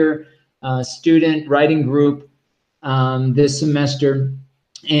first year student writing group this semester,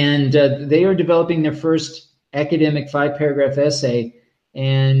 and they are developing their first academic 5-paragraph essay.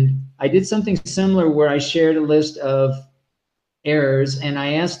 And I did something similar where I shared a list of errors, and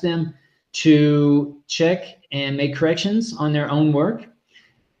I asked them to check and make corrections on their own work.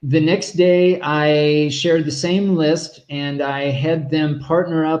 The next day, I shared the same list, and I had them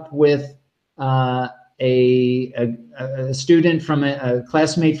partner up with a student from a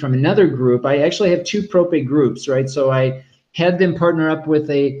classmate from another group. I actually have 2 proped groups, right? So I had them partner up with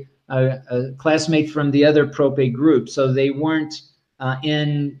a classmate from the other proped group, so they weren't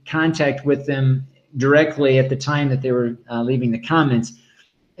in contact with them directly at the time that they were leaving the comments.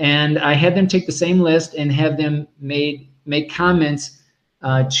 And I had them take the same list and have them make comments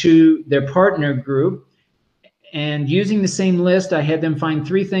to their partner group. And using the same list, I had them find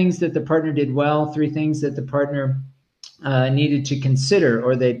 3 things that the partner did well, 3 things that the partner needed to consider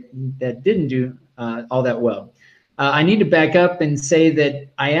or that didn't do all that well. I need to back up and say that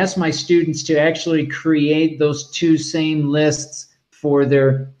I asked my students to actually create those 2 same lists for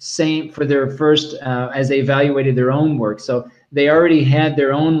their first as they evaluated their own work. So they already had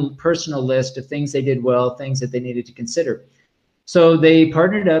their own personal list of things they did well, things that they needed to consider. So they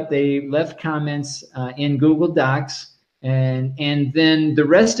partnered up, they left comments in Google Docs, and then the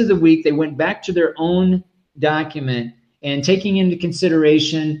rest of the week they went back to their own document and taking into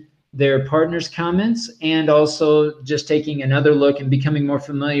consideration their partner's comments and also just taking another look and becoming more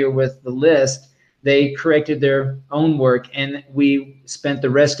familiar with the list, they corrected their own work, and we spent the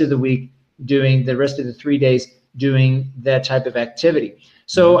rest of the week doing the rest of the 3 days doing that type of activity.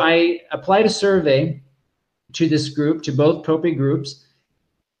 So I applied a survey to this group, to both PROPE groups,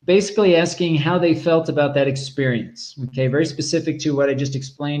 basically asking how they felt about that experience. Okay, very specific to what I just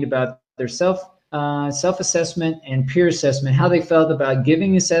explained about their self-assessment and peer assessment, how they felt about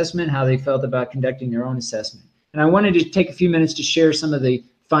giving assessment, how they felt about conducting their own assessment. And I wanted to take a few minutes to share some of the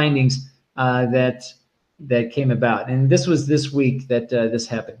findings that came about. And this was this week that this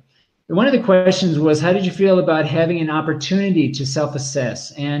happened. And one of the questions was, how did you feel about having an opportunity to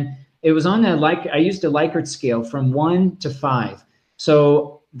self-assess? And it was on I used a Likert scale from 1 to 5.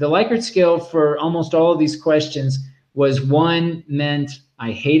 So the Likert scale for almost all of these questions was 1 meant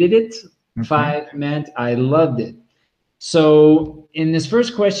I hated it, 5 meant I loved it. So in this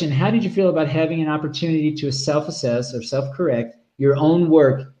first question, how did you feel about having an opportunity to self-assess or self-correct your own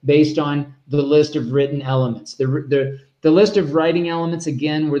work based on the list of written elements? The list of writing elements,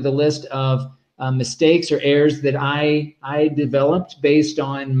 again, were the list of mistakes or errors that I developed based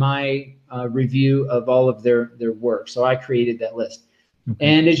on my review of all of their work. So I created that list. Okay.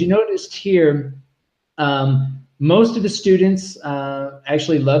 And as you noticed here, most of the students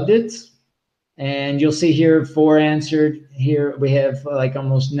actually loved it. And you'll see here 4 answered. Here we have like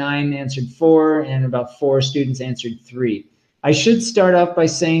almost 9 answered 4, and about 4 students answered 3. I should start off by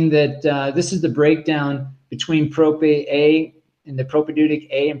saying that this is the breakdown between PROPE A and the propedeutic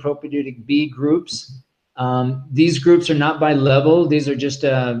A and propedeutic B groups. These groups are not by level. These are just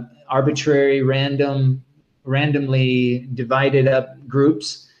arbitrary, randomly divided up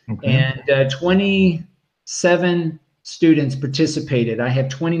groups. Okay. And 27 students participated. I have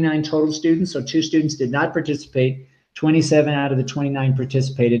 29 total students, so 2 students did not participate. 27 out of the 29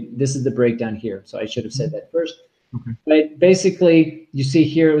 participated. This is the breakdown here, so I should have said that first. Okay. But basically, you see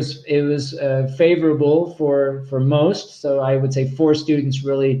here it was favorable for most. So I would say 4 students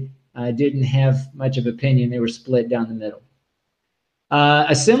really didn't have much of opinion. They were split down the middle.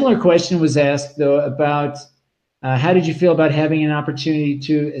 A similar question was asked, though, about how did you feel about having an opportunity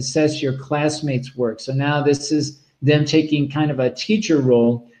to assess your classmates' work? So now this is them taking kind of a teacher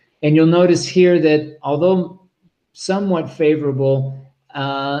role. And you'll notice here that although somewhat favorable,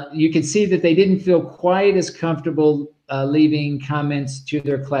 you can see that they didn't feel quite as comfortable leaving comments to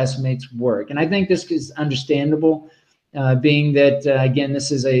their classmates' work. And I think this is understandable, being that, again, this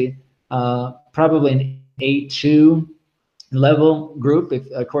is probably an A2 level group,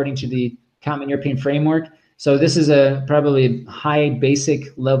 according to the Common European Framework. So this is probably a high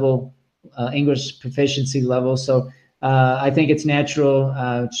basic level English proficiency level. So I think it's natural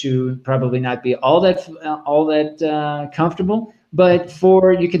to probably not be all that comfortable. But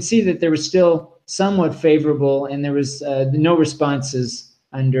you can see that there was still somewhat favorable, and there was no responses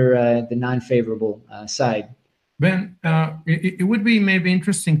under the non-favorable side. Ben, it would be maybe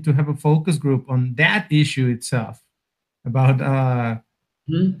interesting to have a focus group on that issue itself, about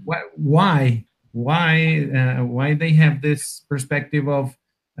why they have this perspective of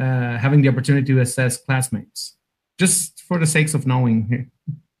having the opportunity to assess classmates, just for the sakes of knowing.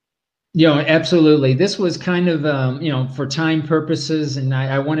 Yeah, absolutely. This was kind of, for time purposes, and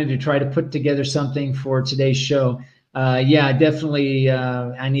I wanted to try to put together something for today's show. Yeah, definitely.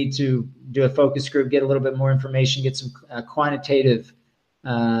 I need to do a focus group, get a little bit more information, get some quantitative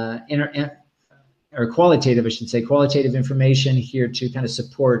or qualitative, I should say, qualitative information here to kind of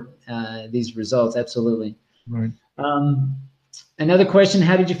support these results. Absolutely. Right. Another question,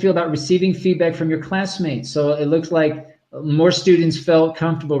 how did you feel about receiving feedback from your classmates? So it looks like more students felt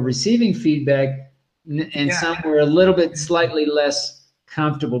comfortable receiving feedback, and some were a little bit slightly less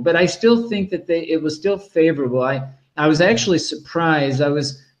comfortable. But I still think that it was still favorable. I was actually surprised. I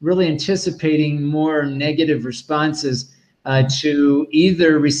was really anticipating more negative responses to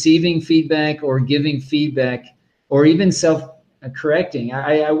either receiving feedback or giving feedback, or even self-correcting.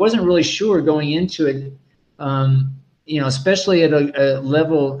 I wasn't really sure going into it, especially at a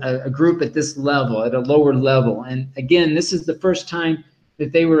level, a group at this level, at a lower level. And again, this is the first time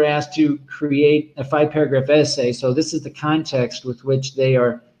that they were asked to create a 5-paragraph essay. So this is the context with which they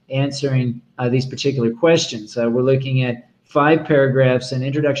are answering these particular questions. We're looking at 5 paragraphs, an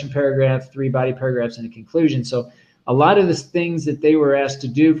introduction paragraph, 3 body paragraphs, and a conclusion. So a lot of the things that they were asked to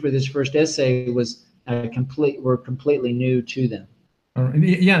do for this first essay were completely new to them.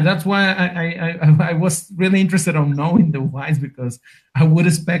 Yeah, that's why I was really interested on knowing the whys, because I would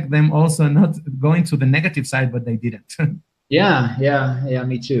expect them also not going to the negative side, but they didn't. Yeah,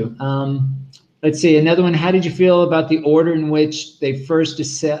 me too. Let's see, another one. How did you feel about the order in which they first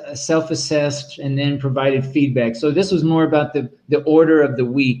self-assessed and then provided feedback? So this was more about the order of the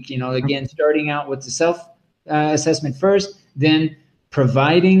week. Again, starting out with the self-assessment first, then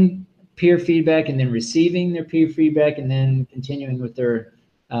providing peer feedback, and then receiving their peer feedback, and then continuing with their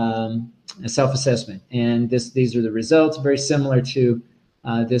self-assessment. And these are the results, very similar to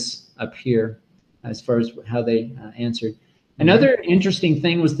this up here as far as how they answered. Another interesting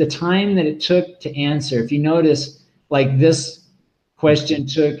thing was the time that it took to answer. If you notice, like this question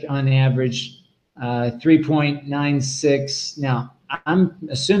took on average 3.96. Now, I'm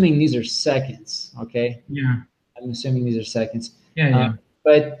assuming these are seconds, okay? Yeah. I'm assuming these are seconds. Yeah.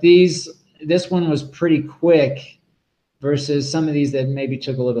 But this one was pretty quick versus some of these that maybe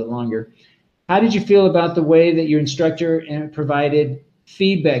took a little bit longer. How did you feel about the way that your instructor provided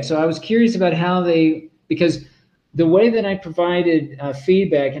feedback? So I was curious about how because the way that I provided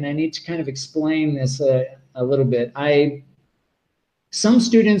feedback, and I need to kind of explain this a little bit. Some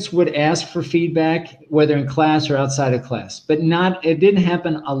students would ask for feedback, whether in class or outside of class, but it didn't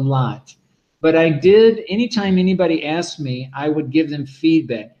happen a lot. But I did, anytime anybody asked me, I would give them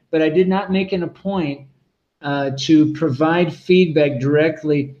feedback. But I did not make it a point to provide feedback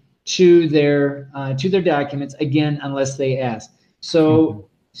directly to their documents, again, unless they asked. So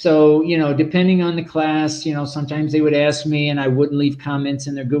depending on the class, sometimes they would ask me and I wouldn't leave comments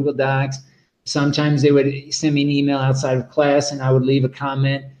in their Google Docs. Sometimes they would send me an email outside of class and I would leave a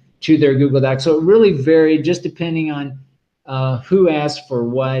comment to their Google Docs. So it really varied just depending on who asked for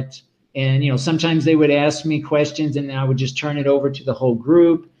what. And, sometimes they would ask me questions and I would just turn it over to the whole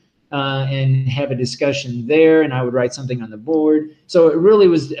group and have a discussion there, and I would write something on the board. So it really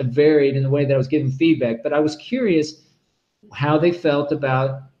was varied in the way that I was giving feedback. But I was curious how they felt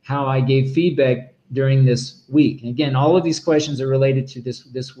about how I gave feedback during this week. And again, all of these questions are related to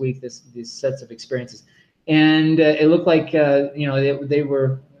this week, these sets of experiences. And it looked like they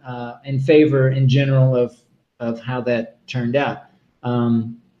were in favor in general of how that turned out.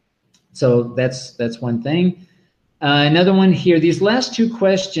 So that's one thing. Another one here, these last two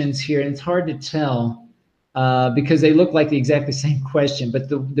questions here, and it's hard to tell because they look like the exactly same question, but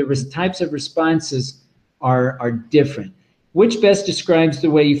the types of responses are different. Which best describes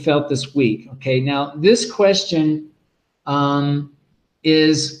the way you felt this week? Okay, now this question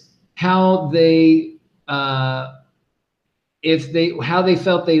is how they felt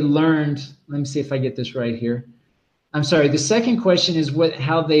they learned. Let me see if I get this right here. I'm sorry. The second question is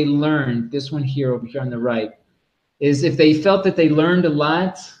how they learned. This one here, over here on the right, is if they felt that they learned a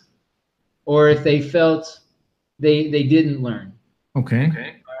lot, or if they felt they didn't learn.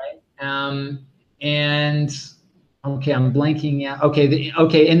 Okay. All right. And okay, I'm blanking out.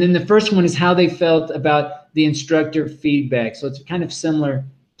 Okay, and then the first one is how they felt about the instructor feedback. So it's kind of similar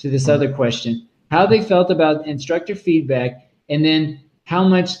to this other question. How they felt about instructor feedback, and then how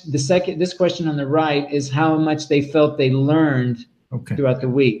much this question on the right is how much they felt they learned throughout the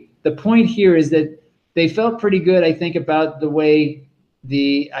week. The point here is that they felt pretty good, I think, about the way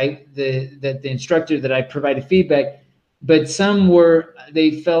the instructor that I provided feedback, but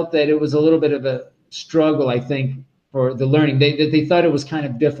they felt that it was a little bit of a struggle, I think, for the learning. They thought it was kind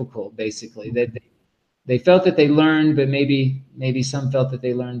of difficult, basically. That they felt that they learned, but maybe some felt that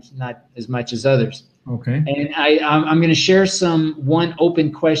they learned not as much as others. Okay. And I'm going to share one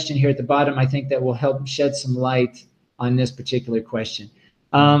open question here at the bottom, I think, that will help shed some light on this particular question.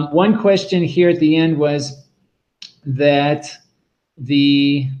 One question here at the end was that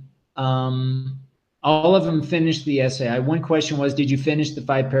all of them finished the essay. One question was, did you finish the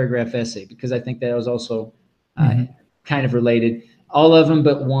 5-paragraph essay? Because I think that was also kind of related. All of them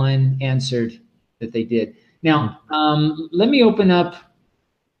but one answered that they did. Now, let me open up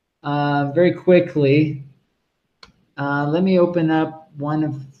very quickly. Let me open up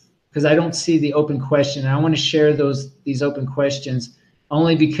because I don't see the open question. I want to share these open questions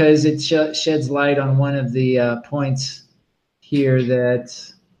only because it sheds light on one of the points here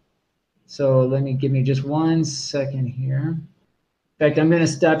so give me just 1 second here. In fact, I'm going to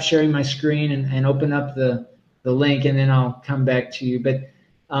stop sharing my screen and open up the link, and then I'll come back to you. But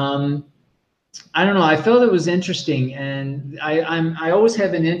I don't know. I felt it was interesting, and I always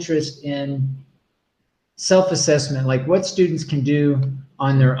have an interest in self-assessment, like what students can do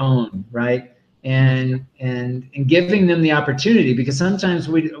on their own, right? And giving them the opportunity, because sometimes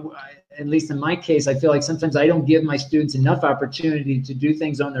at least in my case, I feel like sometimes I don't give my students enough opportunity to do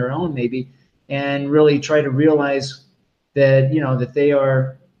things on their own, maybe, and really try to realize that, that they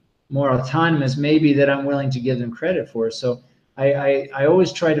are more autonomous, maybe, that I'm willing to give them credit for. So I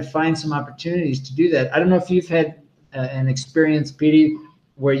always try to find some opportunities to do that. I don't know if you've had an experience, Petey,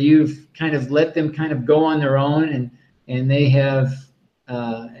 where you've kind of let them kind of go on their own and they have,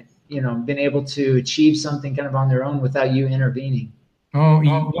 been able to achieve something kind of on their own without you intervening. Oh,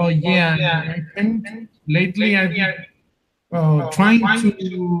 well, yeah. I think lately I've been trying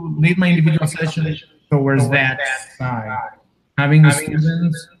to lead my individual session towards that side. Having the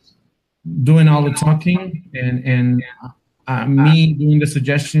students doing all the talking and me doing the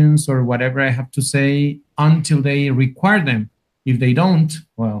suggestions or whatever I have to say until they require them. If they don't,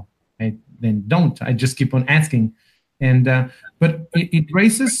 well, I then don't. I just keep on asking. And but it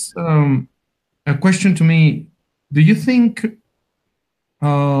raises a question to me. Do you think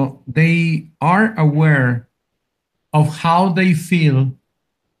they are aware of how they feel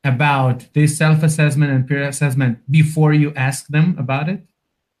about this self-assessment and peer assessment before you ask them about it?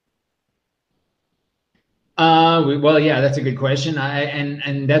 Well, yeah, that's a good question.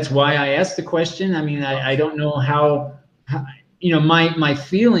 And that's why I asked the question. I mean, I don't know how you know, my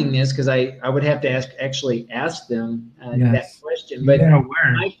feeling is because I would have to actually ask them that Yes. question. But They're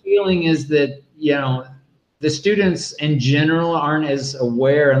aware. my feeling is that, you know, the students in general aren't as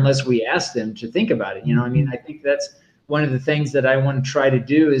aware unless we ask them to think about it. You know, I mean, I think that's one of the things that I want to try to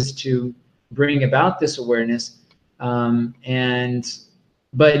do is to bring about this awareness.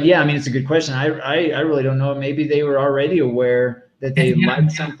 But yeah, I mean, it's a good question. I really don't know. Maybe they were already aware that they Yeah,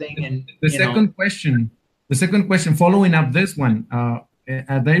 liked something, and the second question, following up this one,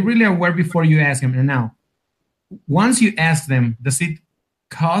 are they really aware before you ask them? And now, once you ask them, does it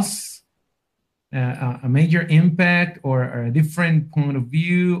cause a major impact or a different point of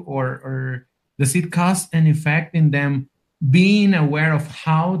view, or does it cause an effect in them being aware of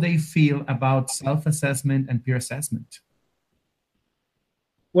how they feel about self-assessment and peer assessment?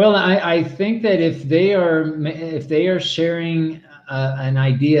 well, I think that if they are sharing an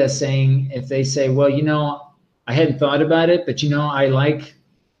idea, saying if they say, well, you know, I hadn't thought about it, but you know, I like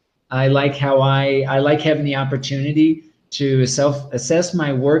how I like having the opportunity to self-assess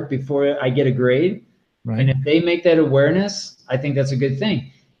my work before I get a grade. And Right. if they make that awareness, I think that's a good thing.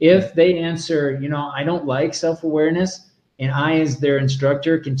 If they answer, you know, I don't like self-awareness, and I, as their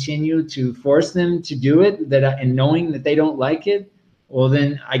instructor, continue to force them to do it, and knowing that they don't like it, well,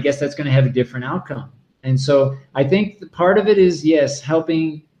 then I guess that's going to have a different outcome. And so I think the part of it is, yes,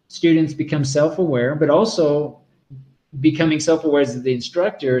 helping students become self-aware, but also becoming self-aware as the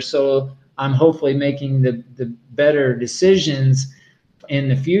instructor. So I'm hopefully making the better decisions in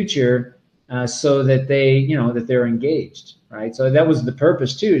the future, so that they, you know, that they're engaged, right? So that was the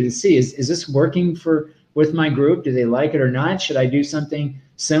purpose too, to see, is this working for with my group? Do they like it or not? Should I do something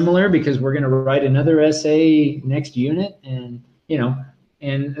similar because we're going to write another essay next unit? And, you know,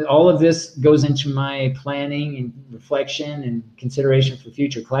 and all of this goes into my planning and reflection and consideration for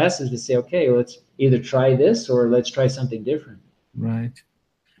future classes to say, okay, let's either try this or let's try something different. Right.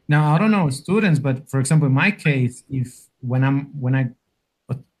 Now, I don't know students, but for example, in my case, if when I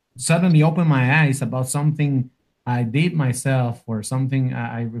suddenly open my eyes about something I did myself or something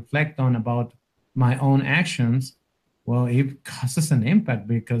I reflect on about my own actions, well, it causes an impact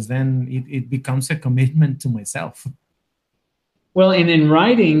because then it becomes a commitment to myself. Well, and in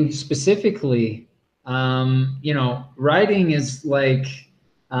writing specifically, you know, writing is like,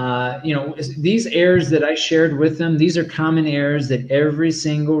 you know, these errors that I shared with them, these are common errors that every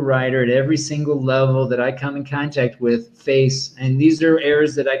single writer at every single level that I come in contact with face. And these are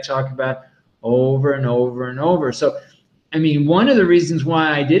errors that I talk about over and over and over. So, I mean, one of the reasons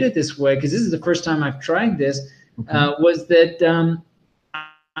why I did it this way, because this is the first time I've tried this, was that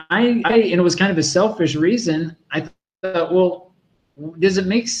and it was kind of a selfish reason. I thought, well, does it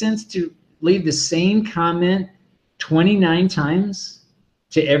make sense to leave the same comment 29 times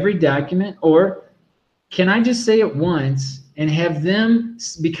to every document? Or can I just say it once and have them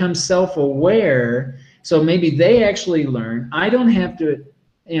become self-aware? So maybe they actually learn. I don't have to,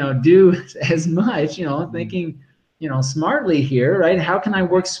 you know, do as much, you know, thinking, you know, smartly here, right? How can I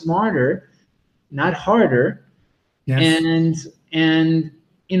work smarter, not harder? Yes. And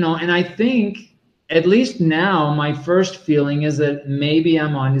you know, and I think at least now my first feeling is that maybe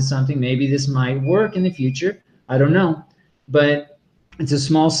I'm onto something. Maybe this might work in the future. I don't know, but it's a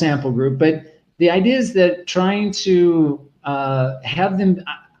small sample group. But the idea is that trying to have them.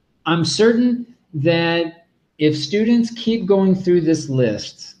 I'm certain that if students keep going through this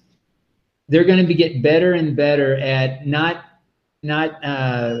list, they're going to get better and better at not not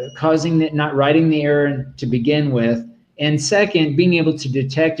writing the error to begin with, and second, being able to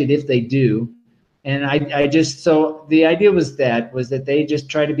detect it if they do. And I just, so the idea was that they just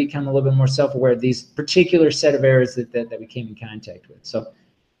try to become a little bit more self-aware of these particular set of errors that we came in contact with. So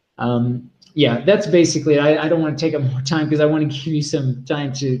yeah, that's basically it. I don't want to take up more time because I want to give you some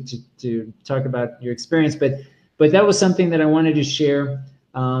time to talk about your experience, but that was something that I wanted to share.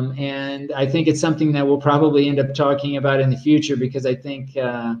 And I think it's something that we'll probably end up talking about in the future, because I think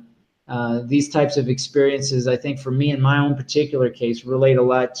these types of experiences, I think for me in my own particular case, relate a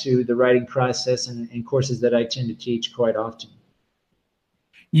lot to the writing process and courses that I tend to teach quite often.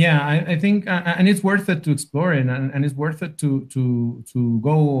 Yeah, I think, and it's worth it to explore it, and it's worth it to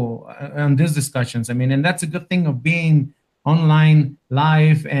go on these discussions. I mean, and that's a good thing of being online,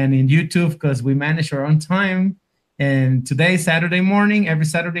 live, and in YouTube because we manage our own time. And today, Saturday morning, every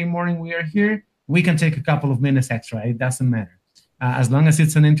Saturday morning we are here. We can take a couple of minutes extra. It doesn't matter, as long as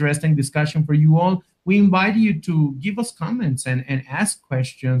it's an interesting discussion for you all. We invite you to give us comments and ask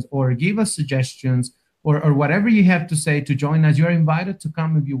questions or give us suggestions or whatever you have to say to join us. You're invited to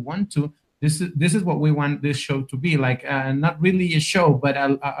come if you want to. This is what we want this show to be like. Not really a show, but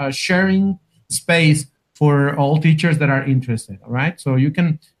a sharing space for all teachers that are interested. All right, so you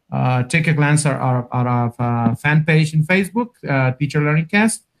can take a glance at our fan page in Facebook, Teacher Learning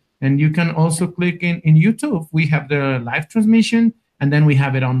Cast, and you can also click in YouTube. We have the live transmission, and then we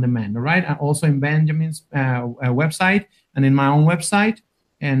have it on demand. All right, and also in Benjamin's website and in my own website.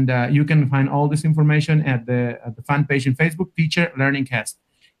 And you can find all this information at the fan page in Facebook, Teacher Learning Cast.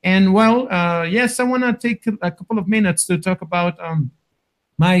 And well, yes, I want to take a couple of minutes to talk about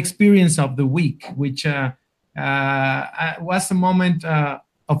my experience of the week, which was a moment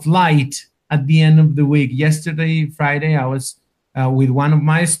of light at the end of the week. Yesterday, Friday, I was with one of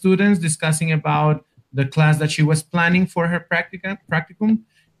my students discussing about the class that she was planning for her practicum,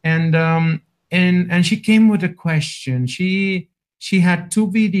 and she came with a question. She had two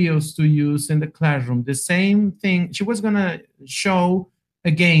videos to use in the classroom. The same thing. She was gonna show a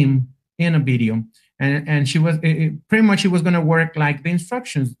game in a video, and she was pretty much, she was gonna work like the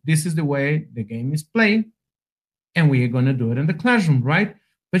instructions. This is the way the game is played, and we are gonna do it in the classroom, right?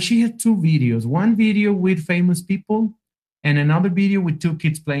 But she had two videos. One video with famous people, and another video with two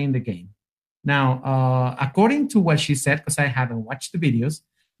kids playing the game. Now, according to what she said, because I haven't watched the videos,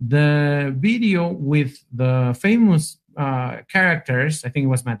 the video with the famous characters, I think it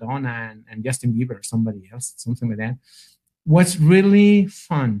was Madonna and Justin Bieber or somebody else, something like that, was really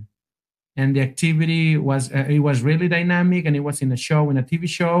fun. And the activity was, it was really dynamic, and it was in a show, in a TV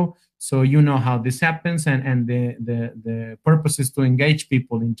show. So you know how this happens, and the purpose is to engage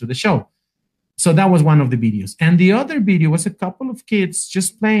people into the show. So that was one of the videos. And the other video was a couple of kids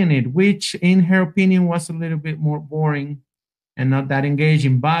just playing it, which in her opinion was a little bit more boring and not that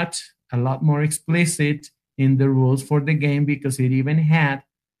engaging, but a lot more explicit in the rules for the game, because it even had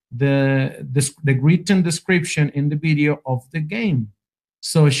the written description in the video of the game.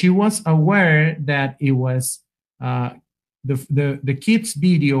 So she was aware that it was the kids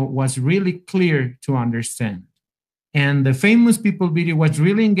video was really clear to understand, and the famous people video was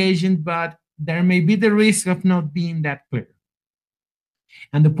really engaging, but there may be the risk of not being that clear.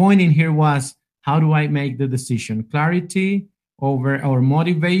 And the point in here was, how do I make the decision? Clarity over our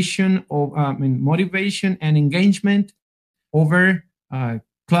motivation, motivation and engagement over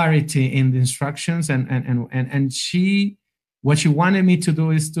clarity in the instructions. And she, what she wanted me to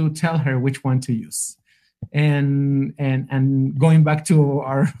do is to tell her which one to use. And going back to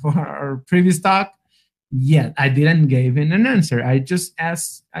our previous talk, yeah, I didn't give in an answer. I just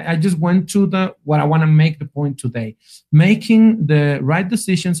asked, I just went to what I want to make the point today, making the right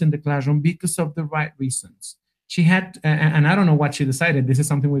decisions in the classroom because of the right reasons. She had, and I don't know what she decided. This is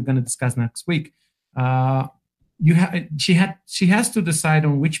something we're going to discuss next week. She has to decide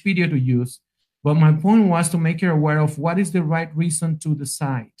on which video to use. But my point was to make her aware of what is the right reason to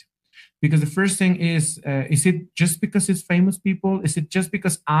decide. Because the first thing is it just because it's famous people? Is it just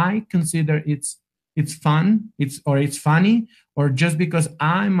because I consider it's fun, it's funny, or just because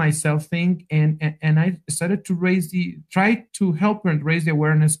I myself think, and I started to try to help her raise the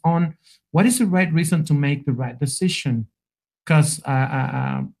awareness on what is the right reason to make the right decision. Because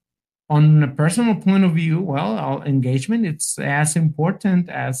on a personal point of view, well, engagement, it's as important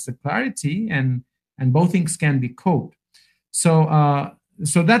as the clarity, and both things can be coped. So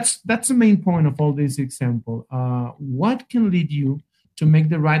that's the main point of all this example. What can lead you to make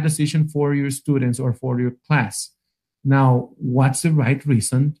the right decision for your students or for your class? Now, what's the right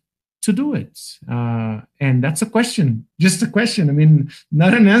reason to do it? And that's a question, just a question. I mean,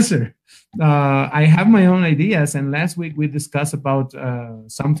 not an answer. I have my own ideas, and last week we discussed about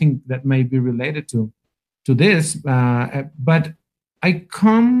something that may be related to this, but I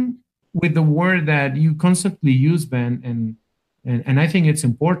come with the word that you constantly use, Ben, and I think it's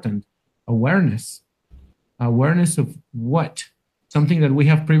important: awareness. Awareness of what? Something that we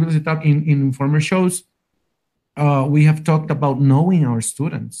have previously talked in former shows. We have talked about knowing our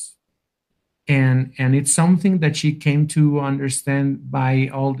students. And it's something that she came to understand by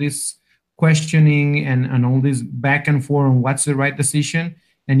all this questioning and all this back and forth on what's the right decision.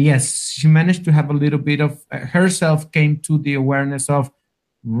 And yes, she managed to have a little bit of herself came to the awareness of,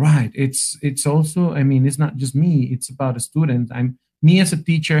 right, it's also, I mean, it's not just me, it's about a student. me as a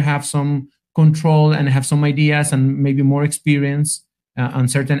teacher have some control and have some ideas and maybe more experience on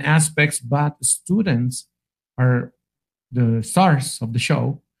certain aspects, but students are the stars of the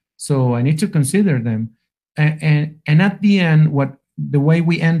show, so I need to consider them. And at the end, what the way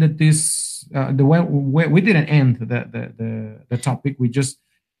we ended this, the way we didn't end the topic, we just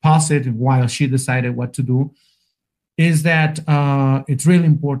paused it while she decided what to do. Is that it's really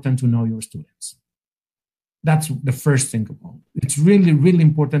important to know your students. That's the first thing of all. It's really, really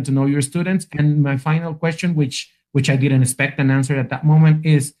important to know your students. And my final question, which I didn't expect an answer at that moment,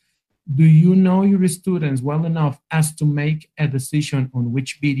 is: do you know your students well enough as to make a decision on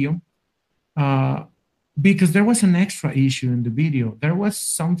which video? Because there was an extra issue in the video. There was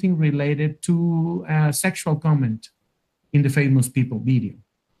something related to a sexual comment in the Famous People video.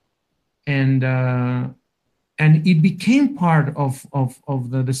 And it became part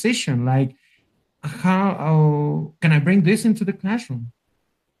of the decision, like, how can I bring this into the classroom?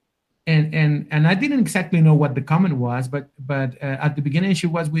 And I didn't exactly know what the comment was, but at the beginning she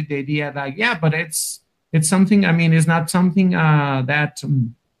was with the idea that, yeah, but it's something. I mean, it's not something that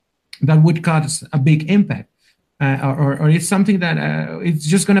would cause a big impact, or it's something that it's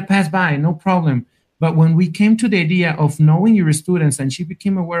just going to pass by, no problem. But when we came to the idea of knowing your students, and she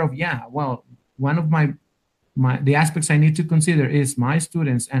became aware of, yeah, well, one of the aspects I need to consider is my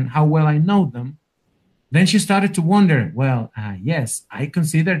students and how well I know them. Then she started to wonder, well, yes, I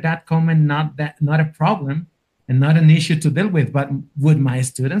consider that comment not a problem and not an issue to deal with, but would my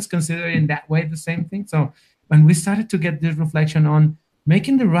students consider in that way the same thing? So when we started to get this reflection on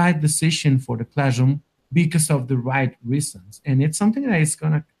making the right decision for the classroom because of the right reasons, and it's something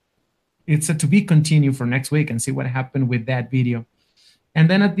that it's a to be continued for next week and see what happened with that video. And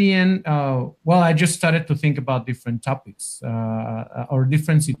then at the end, well, I just started to think about different topics or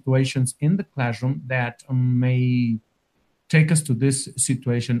different situations in the classroom that may take us to this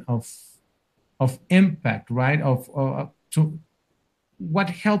situation of impact, right? To what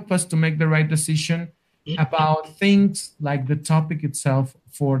helped us to make the right decision about things like the topic itself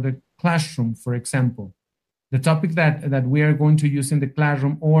for the classroom, for example. The topic that we are going to use in the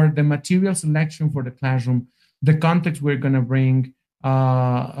classroom, or the material selection for the classroom, the context we're going to bring,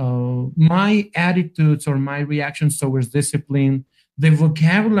 my attitudes or my reactions towards discipline, the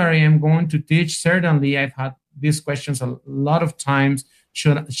vocabulary I'm going to teach. Certainly, I've had these questions a lot of times.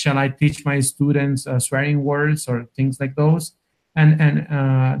 Shall I teach my students swearing words or things like those? And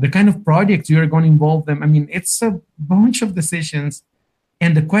the kind of projects you're going to involve them. I mean, it's a bunch of decisions.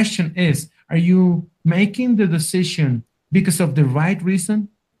 And the question is, are you making the decision because of the right reason?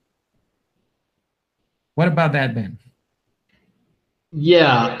 What about that, Ben?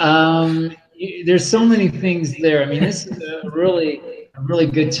 Yeah, there's so many things there. I mean, this is a really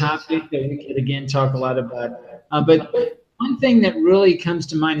good topic that we could, again, talk a lot about. But one thing that really comes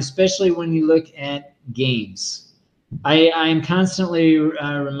to mind, especially when you look at games, I'm constantly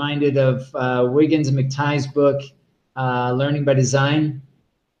reminded of Wiggins and McTighe's book, Learning by Design,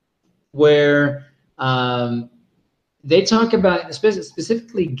 where they talk about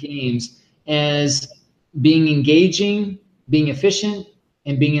specifically games as being engaging, being efficient,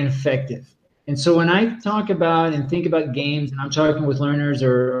 and being effective. And so when I talk about and think about games, and I'm talking with learners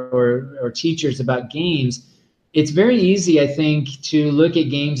or teachers about games, it's very easy, I think, to look at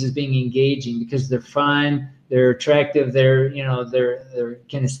games as being engaging because they're fun, they're attractive, they're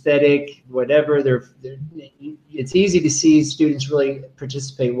kinesthetic, whatever. It's easy to see students really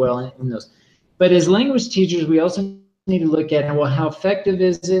participate well in those. But as language teachers, we also need to look at, well, how effective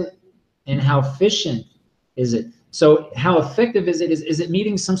is it and how efficient is it? So how effective is it? Is it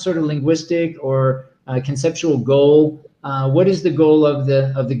meeting some sort of linguistic or conceptual goal? What is the goal of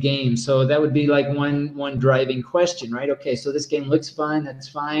the game? So that would be like one driving question, right? Okay, so this game looks fun. That's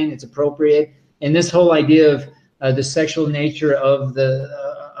fine. It's appropriate. And this whole idea of the sexual nature of the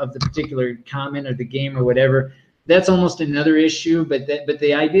particular comment or the game or whatever, that's almost another issue. But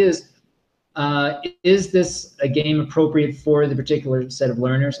the idea is this a game appropriate for the particular set of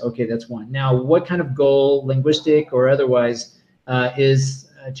learners? Okay, that's one. Now, what kind of goal, linguistic or otherwise, is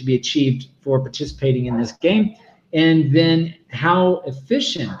to be achieved for participating in this game? And then how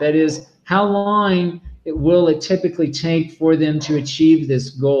efficient, that is, how long will it typically take for them to achieve this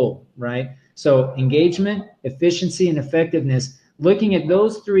goal, right? So engagement, efficiency, and effectiveness, looking at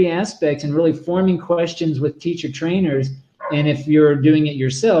those three aspects and really forming questions with teacher trainers. And if you're doing it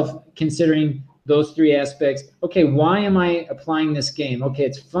yourself, considering those three aspects, okay, why am I applying this game? Okay,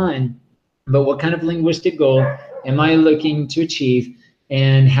 it's fun, but what kind of linguistic goal am I looking to achieve?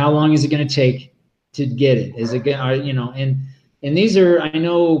 And how long is it going to take to get it? Is it going, And these are, I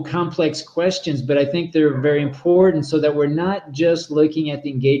know, complex questions, but I think they're very important so that we're not just looking at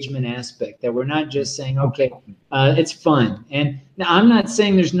the engagement aspect, that we're not just saying, okay, it's fun. And now I'm not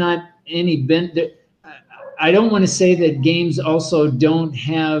saying there's not any I don't want to say that games also don't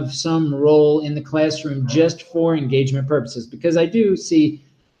have some role in the classroom just for engagement purposes, because I do see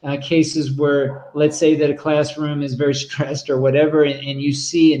cases where, let's say that a classroom is very stressed or whatever, and you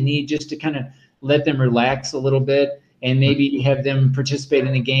see a need just to kind of let them relax a little bit and maybe have them participate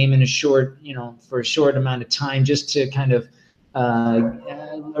in a game in a short, for a short amount of time, just to kind of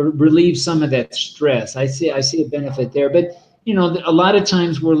relieve some of that stress. I see a benefit there, but a lot of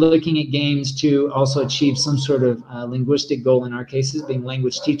times we're looking at games to also achieve some sort of linguistic goal, in our cases being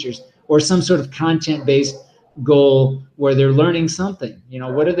language teachers, or some sort of content-based goal where they're learning something.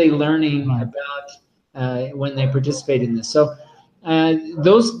 What are they learning about when they participate in this? So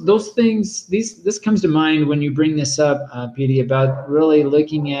those things, this comes to mind when you bring this up, Petey, about really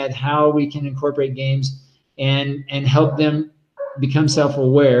looking at how we can incorporate games and help them become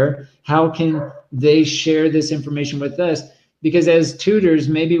self-aware. How can they share this information with us? Because as tutors,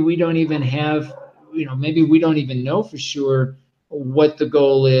 maybe we don't even have, maybe we don't even know for sure what the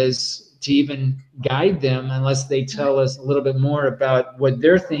goal is to even guide them unless they tell us a little bit more about what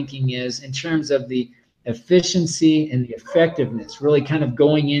their thinking is in terms of the efficiency and the effectiveness, really kind of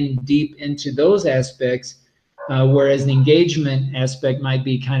going in deep into those aspects, whereas the engagement aspect might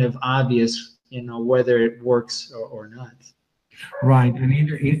be kind of obvious, whether it works or not. Right,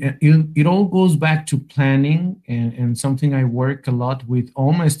 and it all goes back to planning, and something I work a lot with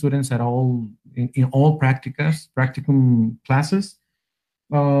all my students at all in all practicum classes.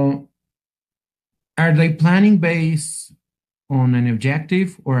 Are they planning based on an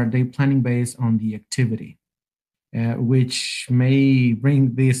objective, or are they planning based on the activity? Which may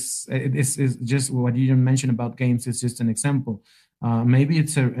bring this. This is just what you mentioned about games. It's just an example. Maybe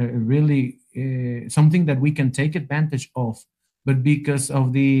it's a really something that we can take advantage of, but because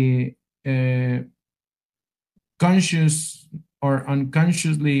of the conscious or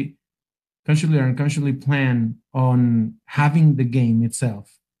unconsciously plan on having the game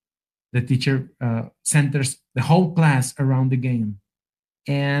itself, the teacher centers the whole class around the game.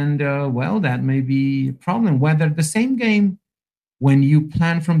 And well, that may be a problem. Whether the same game, when you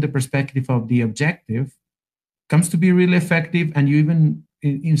plan from the perspective of the objective, comes to be really effective, and you even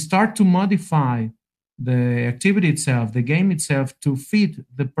start to modify the activity itself, the game itself, to fit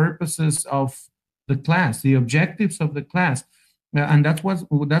the purposes of the class, the objectives of the class. And that was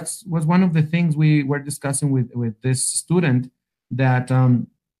one of the things we were discussing with this student, that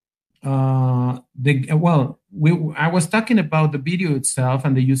I was talking about the video itself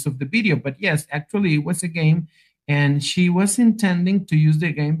and the use of the video, but yes, actually it was a game, and she was intending to use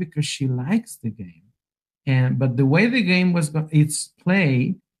the game because she likes the game. But the way the game was its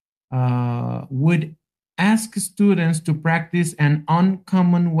play would ask students to practice an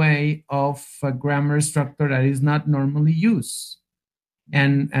uncommon way of a grammar structure that is not normally used.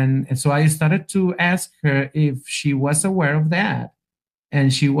 And so I started to ask her if she was aware of that.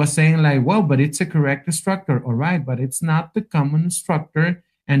 And she was saying like, well, but it's a correct structure. All right, but it's not the common structure.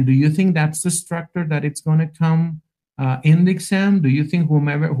 And do you think that's the structure that it's going to come in the exam? Do you think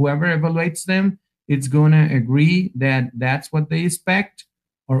whoever evaluates them, it's going to agree that that's what they expect?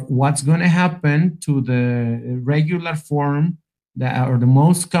 Or what's going to happen to the regular form or the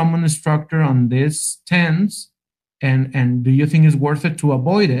most common structure on this tense? And do you think it's worth it to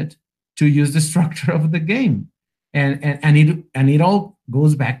avoid it, to use the structure of the game? And it all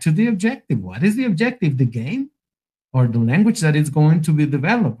goes back to the objective. What is the objective? The game or the language that is going to be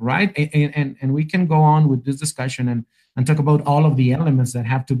developed, right? And we can go on with this discussion and talk about all of the elements that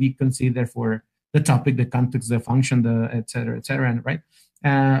have to be considered for the topic, the context, the function, the et cetera, right?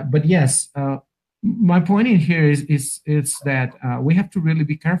 But yes, my point in here is that we have to really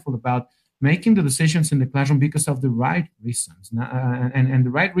be careful about making the decisions in the classroom because of the right reasons. And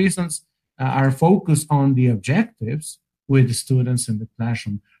the right reasons are focused on the objectives with the students in the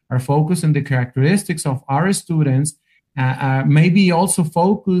classroom, are focused on the characteristics of our students, maybe also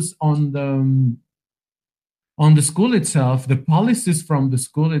focus on the school itself, the policies from the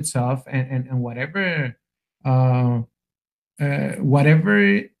school itself, and whatever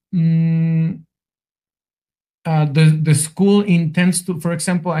the school intends to, for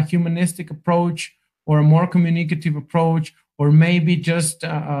example, a humanistic approach or a more communicative approach, or maybe just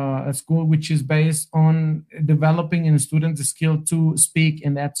a school which is based on developing in students the skill to speak,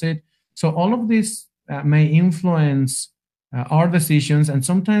 and that's it. So all of this may influence our decisions, and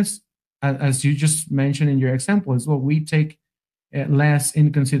sometimes, as you just mentioned in your example as well, we take less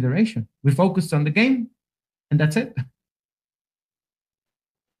in consideration. We focus on the game, and that's it.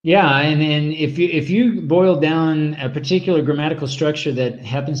 Yeah, and if you boil down a particular grammatical structure that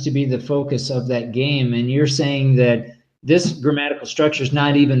happens to be the focus of that game, and you're saying that this grammatical structure is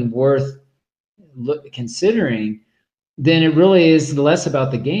not even worth considering, then it really is less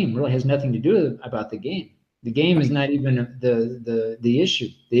about the game. It really has nothing to do about the game. The game is not even the issue.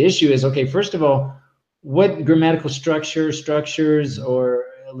 The issue is, okay, first of all, what grammatical structures, or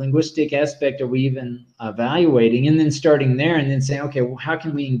linguistic aspect are we even evaluating? And then starting there and then saying, okay, well, how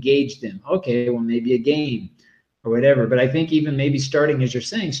can we engage them? Okay, well, maybe a game or whatever. But I think even maybe starting, as you're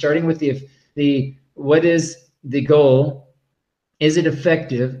saying, starting with the what is the goal? Is it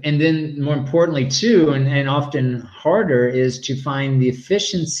effective? And then more importantly too, and often harder, is to find the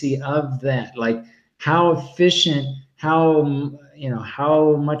efficiency of that. Like how efficient, how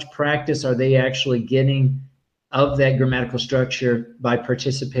much practice are they actually getting of that grammatical structure by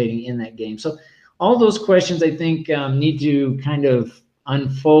participating in that game? So all those questions, I think, need to kind of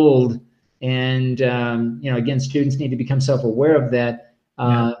unfold. And again, students need to become self-aware of that.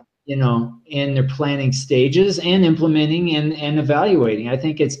 In their planning stages and implementing and evaluating. I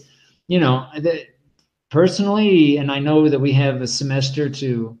think it's, personally, and I know that we have a semester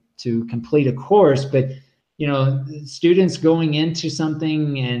to complete a course, but students going into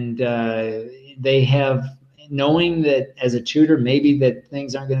something and they have, knowing that as a tutor, maybe that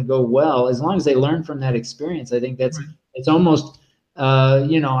things aren't going to go well, as long as they learn from that experience, I think that's right. It's almost,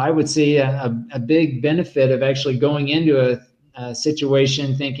 I would say a big benefit of actually going into a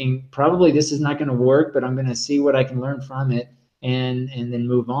situation thinking probably this is not going to work, but I'm going to see what I can learn from it and then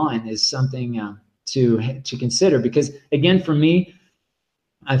move on, is something to consider. Because again, for me,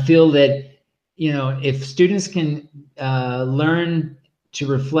 I feel that if students can learn to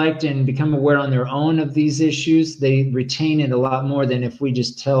reflect and become aware on their own of these issues, they retain it a lot more than if we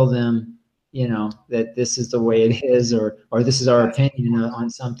just tell them that this is the way it is, or this is our opinion on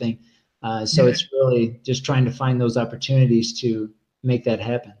something. So it's really just trying to find those opportunities to make that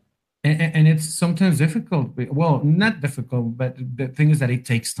happen. And it's sometimes difficult. Well, not difficult, but the thing is that it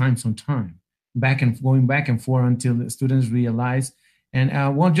takes time, going back and forth until the students realize. And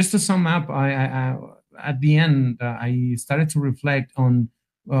just to sum up, I at the end, I started to reflect on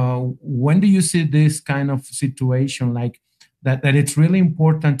when do you see this kind of situation, like that it's really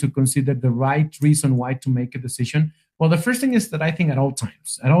important to consider the right reason why to make a decision. Well, the first thing is that I think at all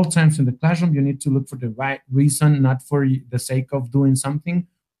times in the classroom, you need to look for the right reason, not for the sake of doing something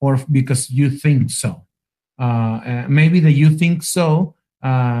or because you think so. Maybe that you think so,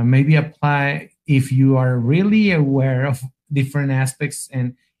 maybe apply if you are really aware of different aspects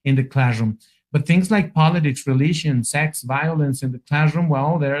and in the classroom. But things like politics, religion, sex, violence in the classroom,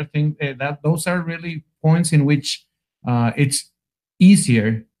 well, there are things that those are really points in which it's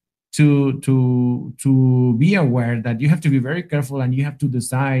easier to be aware that you have to be very careful and you have to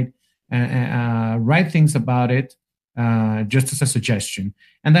decide write things about it, just as a suggestion.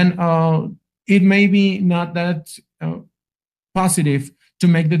 And then it may be not that positive to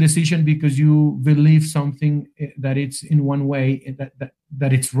make the decision because you believe something that it's in one way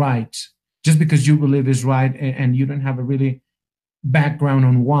that it's right, just because you believe is right and you don't have a really background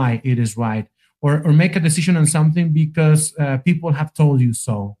on why it is right, or make a decision on something because people have told you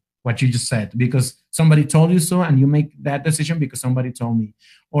so, what you just said, because somebody told you so, and you make that decision because somebody told me,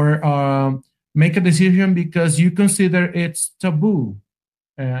 or make a decision because you consider it's taboo,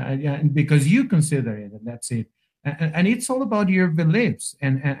 because you consider it, and that's it. And it's all about your beliefs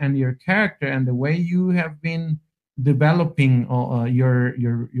and your character and the way you have been developing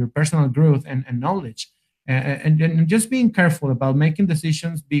your personal growth and knowledge, and just being careful about making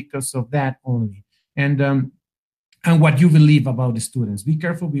decisions because of that only. And what you believe about the students. Be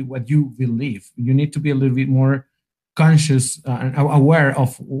careful with what you believe. You need to be a little bit more conscious and aware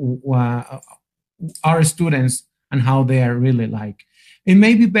of our students and how they are really like. It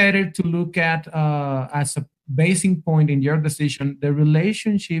may be better to look at as a basing point in your decision the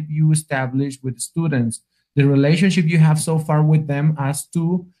relationship you establish with students, the relationship you have so far with them as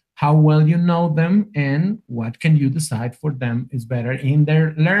to how well you know them and what can you decide for them is better in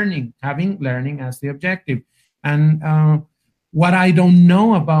their learning, having learning as the objective. And what I don't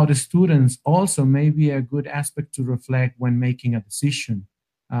know about the students also may be a good aspect to reflect when making a decision.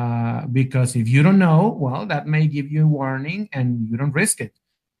 Because if you don't know, well, that may give you a warning and you don't risk it.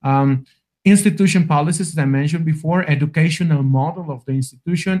 Institution policies, as I mentioned before, educational model of the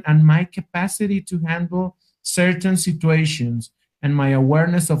institution, and my capacity to handle certain situations, and my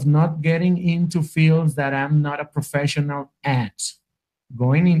awareness of not getting into fields that I'm not a professional at.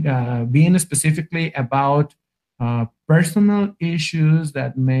 Being specifically about personal issues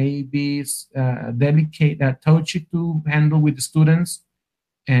that may be delicate, touchy to handle with the students,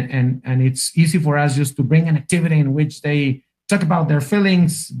 and it's easy for us just to bring an activity in which they talk about their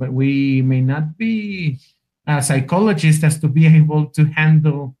feelings, but we may not be psychologists as to be able to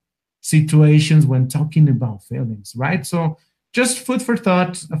handle situations when talking about feelings, right? So just food for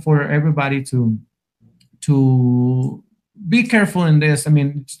thought for everybody to be careful in this. I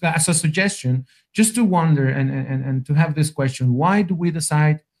mean, as a suggestion, just to wonder and to have this question: why do we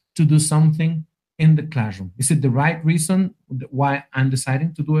decide to do something in the classroom? Is it the right reason why I'm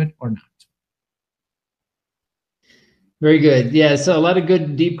deciding to do it or not? Very good. Yeah, so a lot of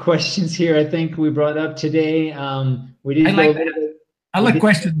good, deep questions here I think we brought up today. We did I like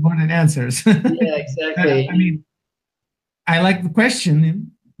questions more than answers. Yeah, exactly. I mean, I like the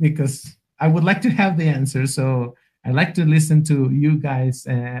question because I would like to have the answer. So I like to listen to you guys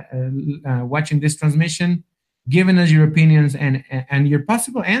watching this transmission, giving us your opinions and your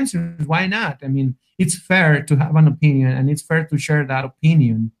possible answers. Why not? I mean, it's fair to have an opinion, and it's fair to share that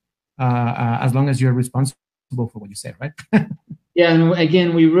opinion as long as you're responsible for what you say, right? Yeah, and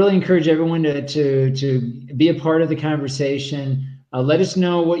again, we really encourage everyone to be a part of the conversation. Let us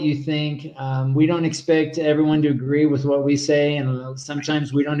know what you think. We don't expect everyone to agree with what we say, and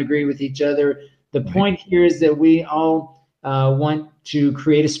sometimes we don't agree with each other. The point here is that we all want to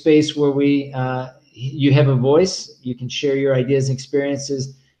create a space where you have a voice, you can share your ideas and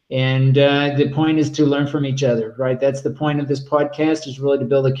experiences, and the point is to learn from each other, right? That's the point of this podcast, is really to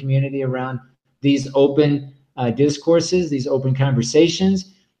build a community around these open discourses, these open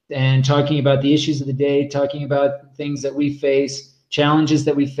conversations, and talking about the issues of the day, talking about things that we face, challenges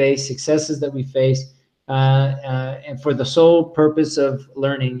that we face, successes that we face, and for the sole purpose of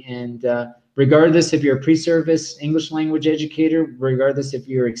learning. And regardless if you're a pre-service English language educator, regardless if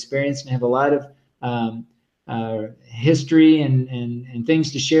you're experienced and have a lot of history and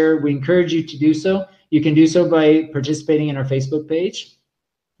things to share, we encourage you to do so. You can do so by participating in our Facebook page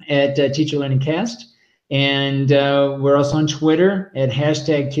at Teacher Learning Cast. And we're also on Twitter at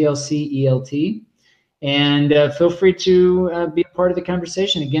 #TLCELT. And feel free to be a part of the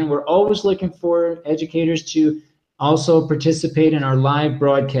conversation. Again, we're always looking for educators to also participate in our live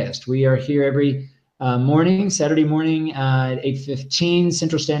broadcast. We are here every morning, Saturday morning at 8:15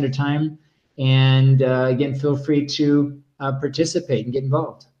 Central Standard Time. And again, feel free to participate and get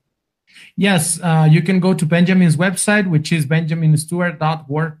involved. Yes, you can go to Benjamin's website, which is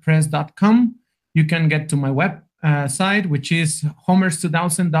benjaminstewart.wordpress.com. You can get to my website, which is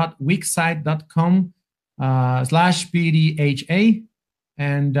homers2000.wixsite.com/PDHA.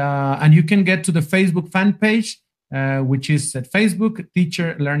 And you can get to the Facebook fan page, which is at Facebook,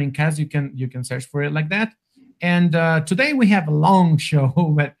 Teacher Learning Cast. You can search for it like that. And today we have a long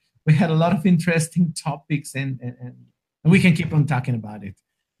show, but we had a lot of interesting topics, and we can keep on talking about it.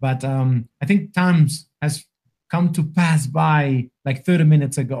 But I think time has come to pass by like 30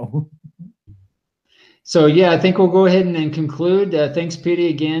 minutes ago. So yeah, I think we'll go ahead and conclude. Thanks, Petey,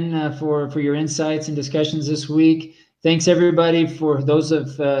 again for your insights and discussions this week. Thanks everybody, for those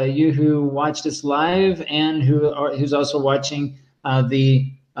of you who watched us live and who's also watching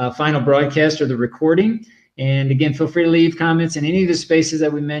the final broadcast or the recording. And again, feel free to leave comments in any of the spaces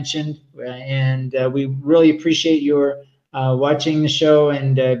that we mentioned. And we really appreciate your watching the show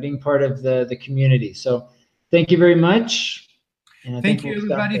and being part of the community. So thank you very much. Thank you,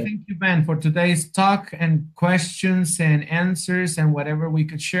 everybody. Thank you, Ben, for today's talk and questions and answers and whatever we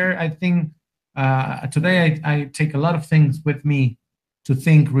could share. I think today I take a lot of things with me to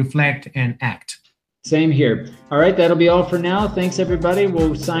think, reflect, and act. Same here. All right, that'll be all for now. Thanks, everybody.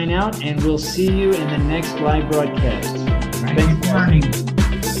 We'll sign out, and we'll see you in the next live broadcast. Thank you for learning.